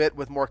little bit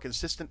with more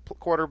consistent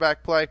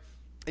quarterback play.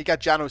 You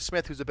got Jonnu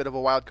Smith, who's a bit of a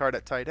wild card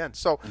at tight end.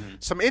 So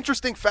some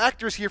interesting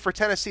factors here for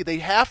Tennessee. They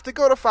have to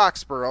go to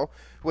Foxborough,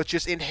 which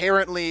just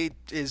inherently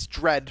is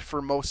dread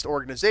for most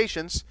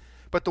organizations.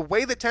 But the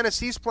way that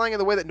Tennessee's playing and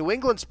the way that New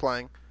England's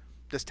playing,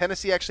 does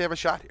Tennessee actually have a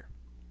shot here?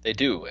 They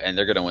do, and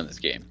they're going to win this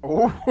game.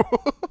 Oh,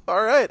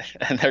 all right.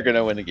 And they're going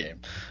to win the game.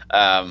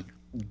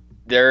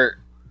 They're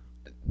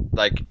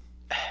like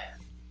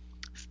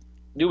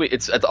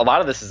it's a lot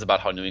of this is about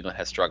how New England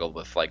has struggled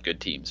with good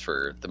teams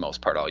for the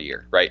most part all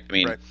year, right?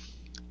 Right.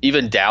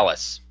 Even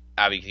Dallas,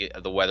 obviously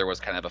the weather was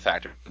kind of a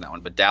factor in that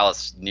one, but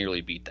Dallas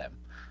nearly beat them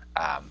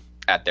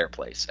at their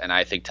place. And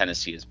I think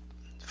Tennessee is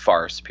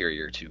far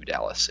superior to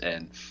Dallas.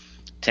 And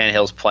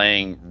Tannehill's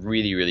playing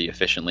really, really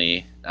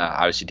efficiently.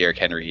 Obviously, Derrick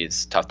Henry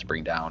is tough to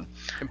bring down.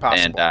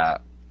 Impossible.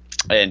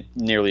 And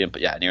nearly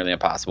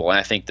impossible. And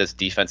I think this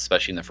defense,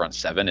 especially in the front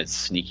seven, is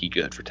sneaky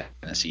good for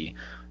Tennessee.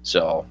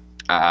 So,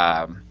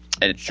 and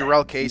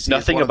Jarrell Casey,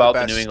 nothing about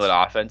the New England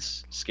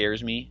offense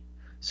scares me.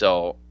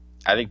 So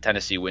I think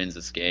Tennessee wins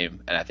this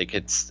game, and I think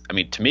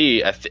to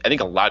me, I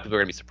think a lot of people are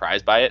going to be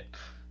surprised by it,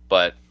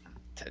 but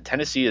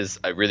Tennessee is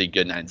a really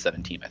good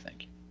 9-7 team, I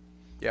think.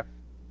 Yeah,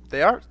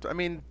 they are.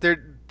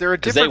 They're a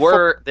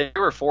different. They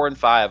were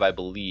 4-5, I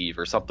believe,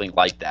 or something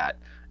like that,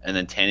 and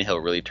then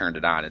Tannehill really turned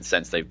it on, and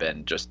since they've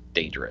been just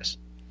dangerous.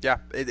 Yeah,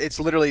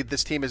 it's literally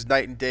this team is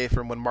night and day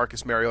from when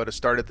Marcus Mariota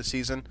started the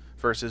season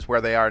versus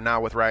where they are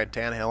now with Ryan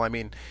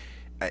Tannehill.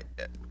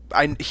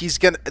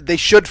 They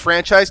should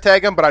franchise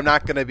tag him, but I'm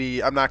not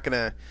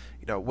gonna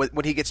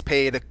when he gets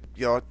paid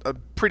a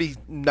pretty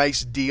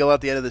nice deal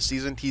at the end of the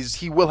season,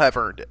 he will have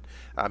earned it,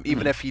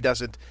 even if he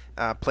doesn't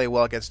play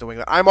well against New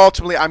England.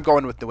 I'm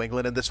going with New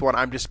England in this one.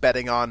 I'm just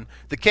betting on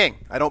the king.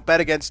 I don't bet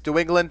against New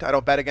England. I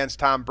don't bet against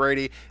Tom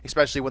Brady,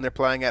 especially when they're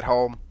playing at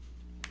home.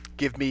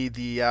 Give me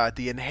the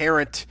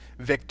inherent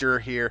victor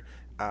here.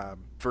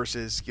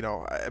 Versus,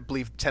 I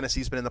believe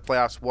Tennessee's been in the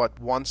playoffs,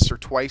 once or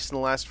twice in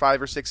the last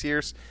 5 or 6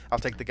 years. I'll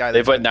take the guy.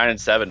 They've went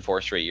 9-7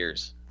 4 straight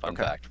years. Fun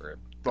fact for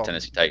the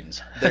Tennessee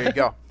Titans. There you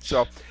go. So,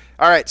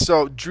 all right.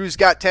 So Drew's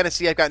got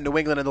Tennessee. I've got New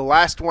England. And the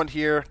last one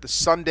here, the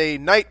Sunday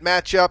night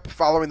matchup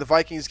following the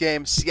Vikings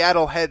game.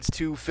 Seattle heads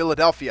to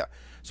Philadelphia.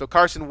 So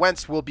Carson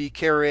Wentz will be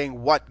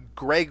carrying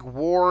Greg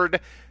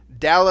Ward,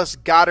 Dallas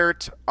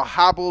Goedert, a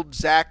hobbled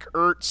Zach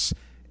Ertz,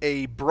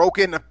 a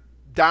broken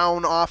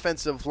down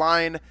offensive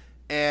line,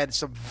 and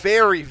some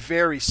very,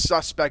 very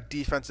suspect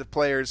defensive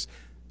players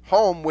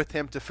home with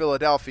him to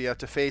Philadelphia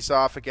to face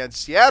off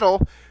against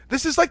Seattle.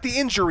 This is like the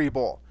injury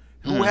bowl,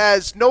 who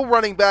has no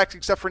running backs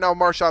except for now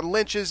Marshawn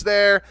Lynch is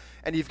there,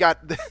 and you've got,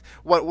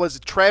 what was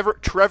it,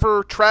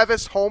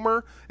 Travis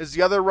Homer is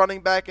the other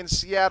running back in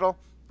Seattle.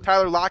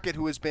 Tyler Lockett,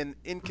 who has been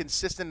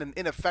inconsistent and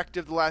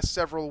ineffective the last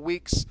several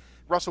weeks.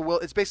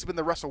 It's basically been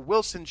the Russell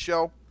Wilson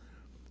show.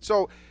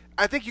 So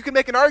I think you can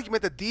make an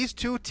argument that these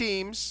two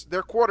teams,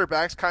 their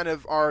quarterbacks, kind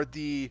of are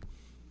they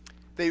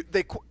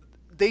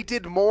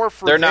did more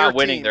for their team. They're not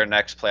winning their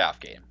next playoff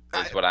game,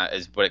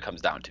 is what it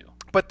comes down to.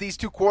 But these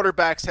two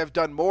quarterbacks have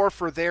done more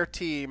for their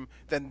team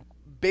than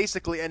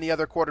basically any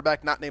other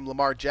quarterback not named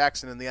Lamar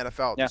Jackson in the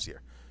NFL this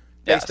year.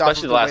 Yeah,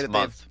 especially the last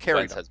month.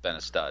 Wentz has been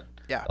a stud.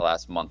 Yeah. The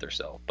last month or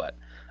so. But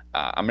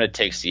I'm going to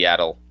take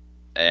Seattle,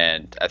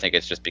 and I think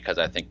it's just because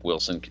I think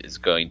Wilson is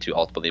going to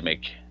ultimately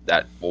make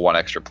that one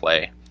extra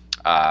play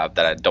that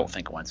I don't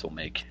think Wentz will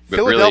make. But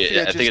really,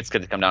 I think it's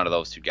going to come down to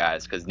those two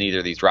guys because neither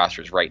of these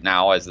rosters right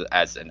now, as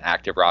an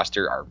active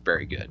roster, are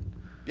very good.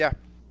 Yeah.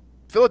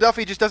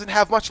 Philadelphia just doesn't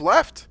have much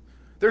left.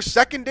 Their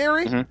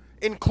secondary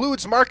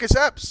includes Marcus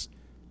Epps.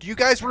 Do you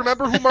guys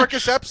remember who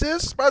Marcus Epps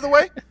is, by the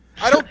way?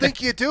 I don't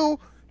think you do,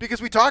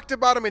 because we talked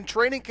about him in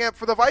training camp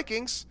for the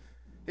Vikings.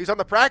 He's on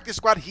the practice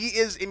squad. He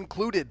is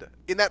included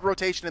in that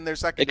rotation in their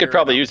secondary. They could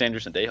probably use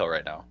Anderson Dahill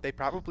right now. They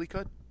probably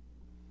could.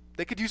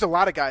 They could use a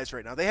lot of guys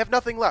right now. They have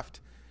nothing left.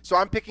 So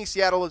I'm picking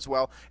Seattle as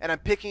well, and I'm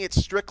picking it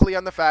strictly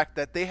on the fact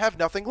that they have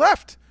nothing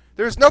left.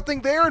 There's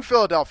nothing there in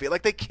Philadelphia.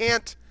 Like,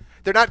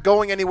 they're not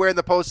going anywhere in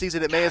the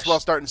postseason. It may as well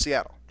start in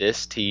Seattle.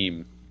 This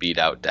team beat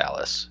out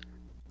Dallas.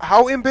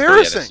 How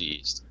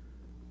embarrassing.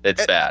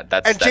 It's bad.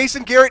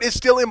 Jason Garrett is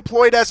still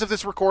employed as of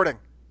this recording,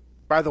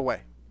 by the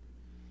way.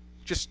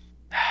 Just,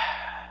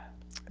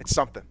 it's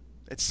something.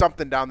 It's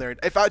something down there.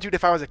 If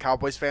I was a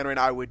Cowboys fan right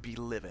now, I would be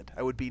livid.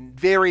 I would be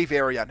very,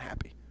 very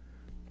unhappy.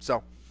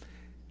 So,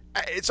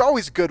 it's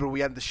always good when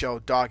we end the show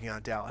dogging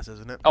on Dallas,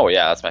 isn't it? Oh,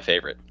 yeah, that's my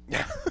favorite.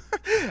 Yeah.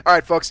 All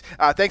right, folks.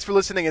 Thanks for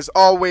listening. As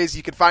always,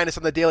 you can find us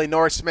on the Daily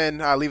Norseman.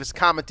 Leave us a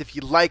comment if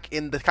you like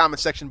in the comment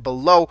section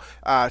below.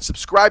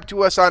 Subscribe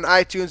to us on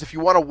iTunes. If you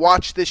want to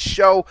watch this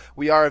show,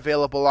 we are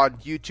available on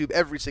YouTube.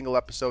 Every single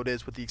episode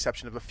is, with the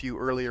exception of a few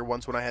earlier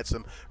ones when I had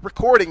some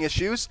recording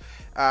issues.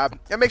 And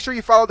make sure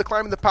you follow the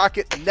Climb in the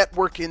Pocket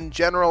network in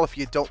general. If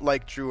you don't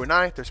like Drew and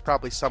I, there's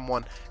probably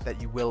someone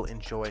that you will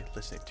enjoy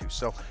listening to.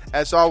 So,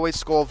 as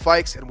always, Skol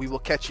Vikes, and we will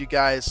catch you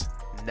guys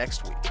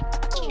next week.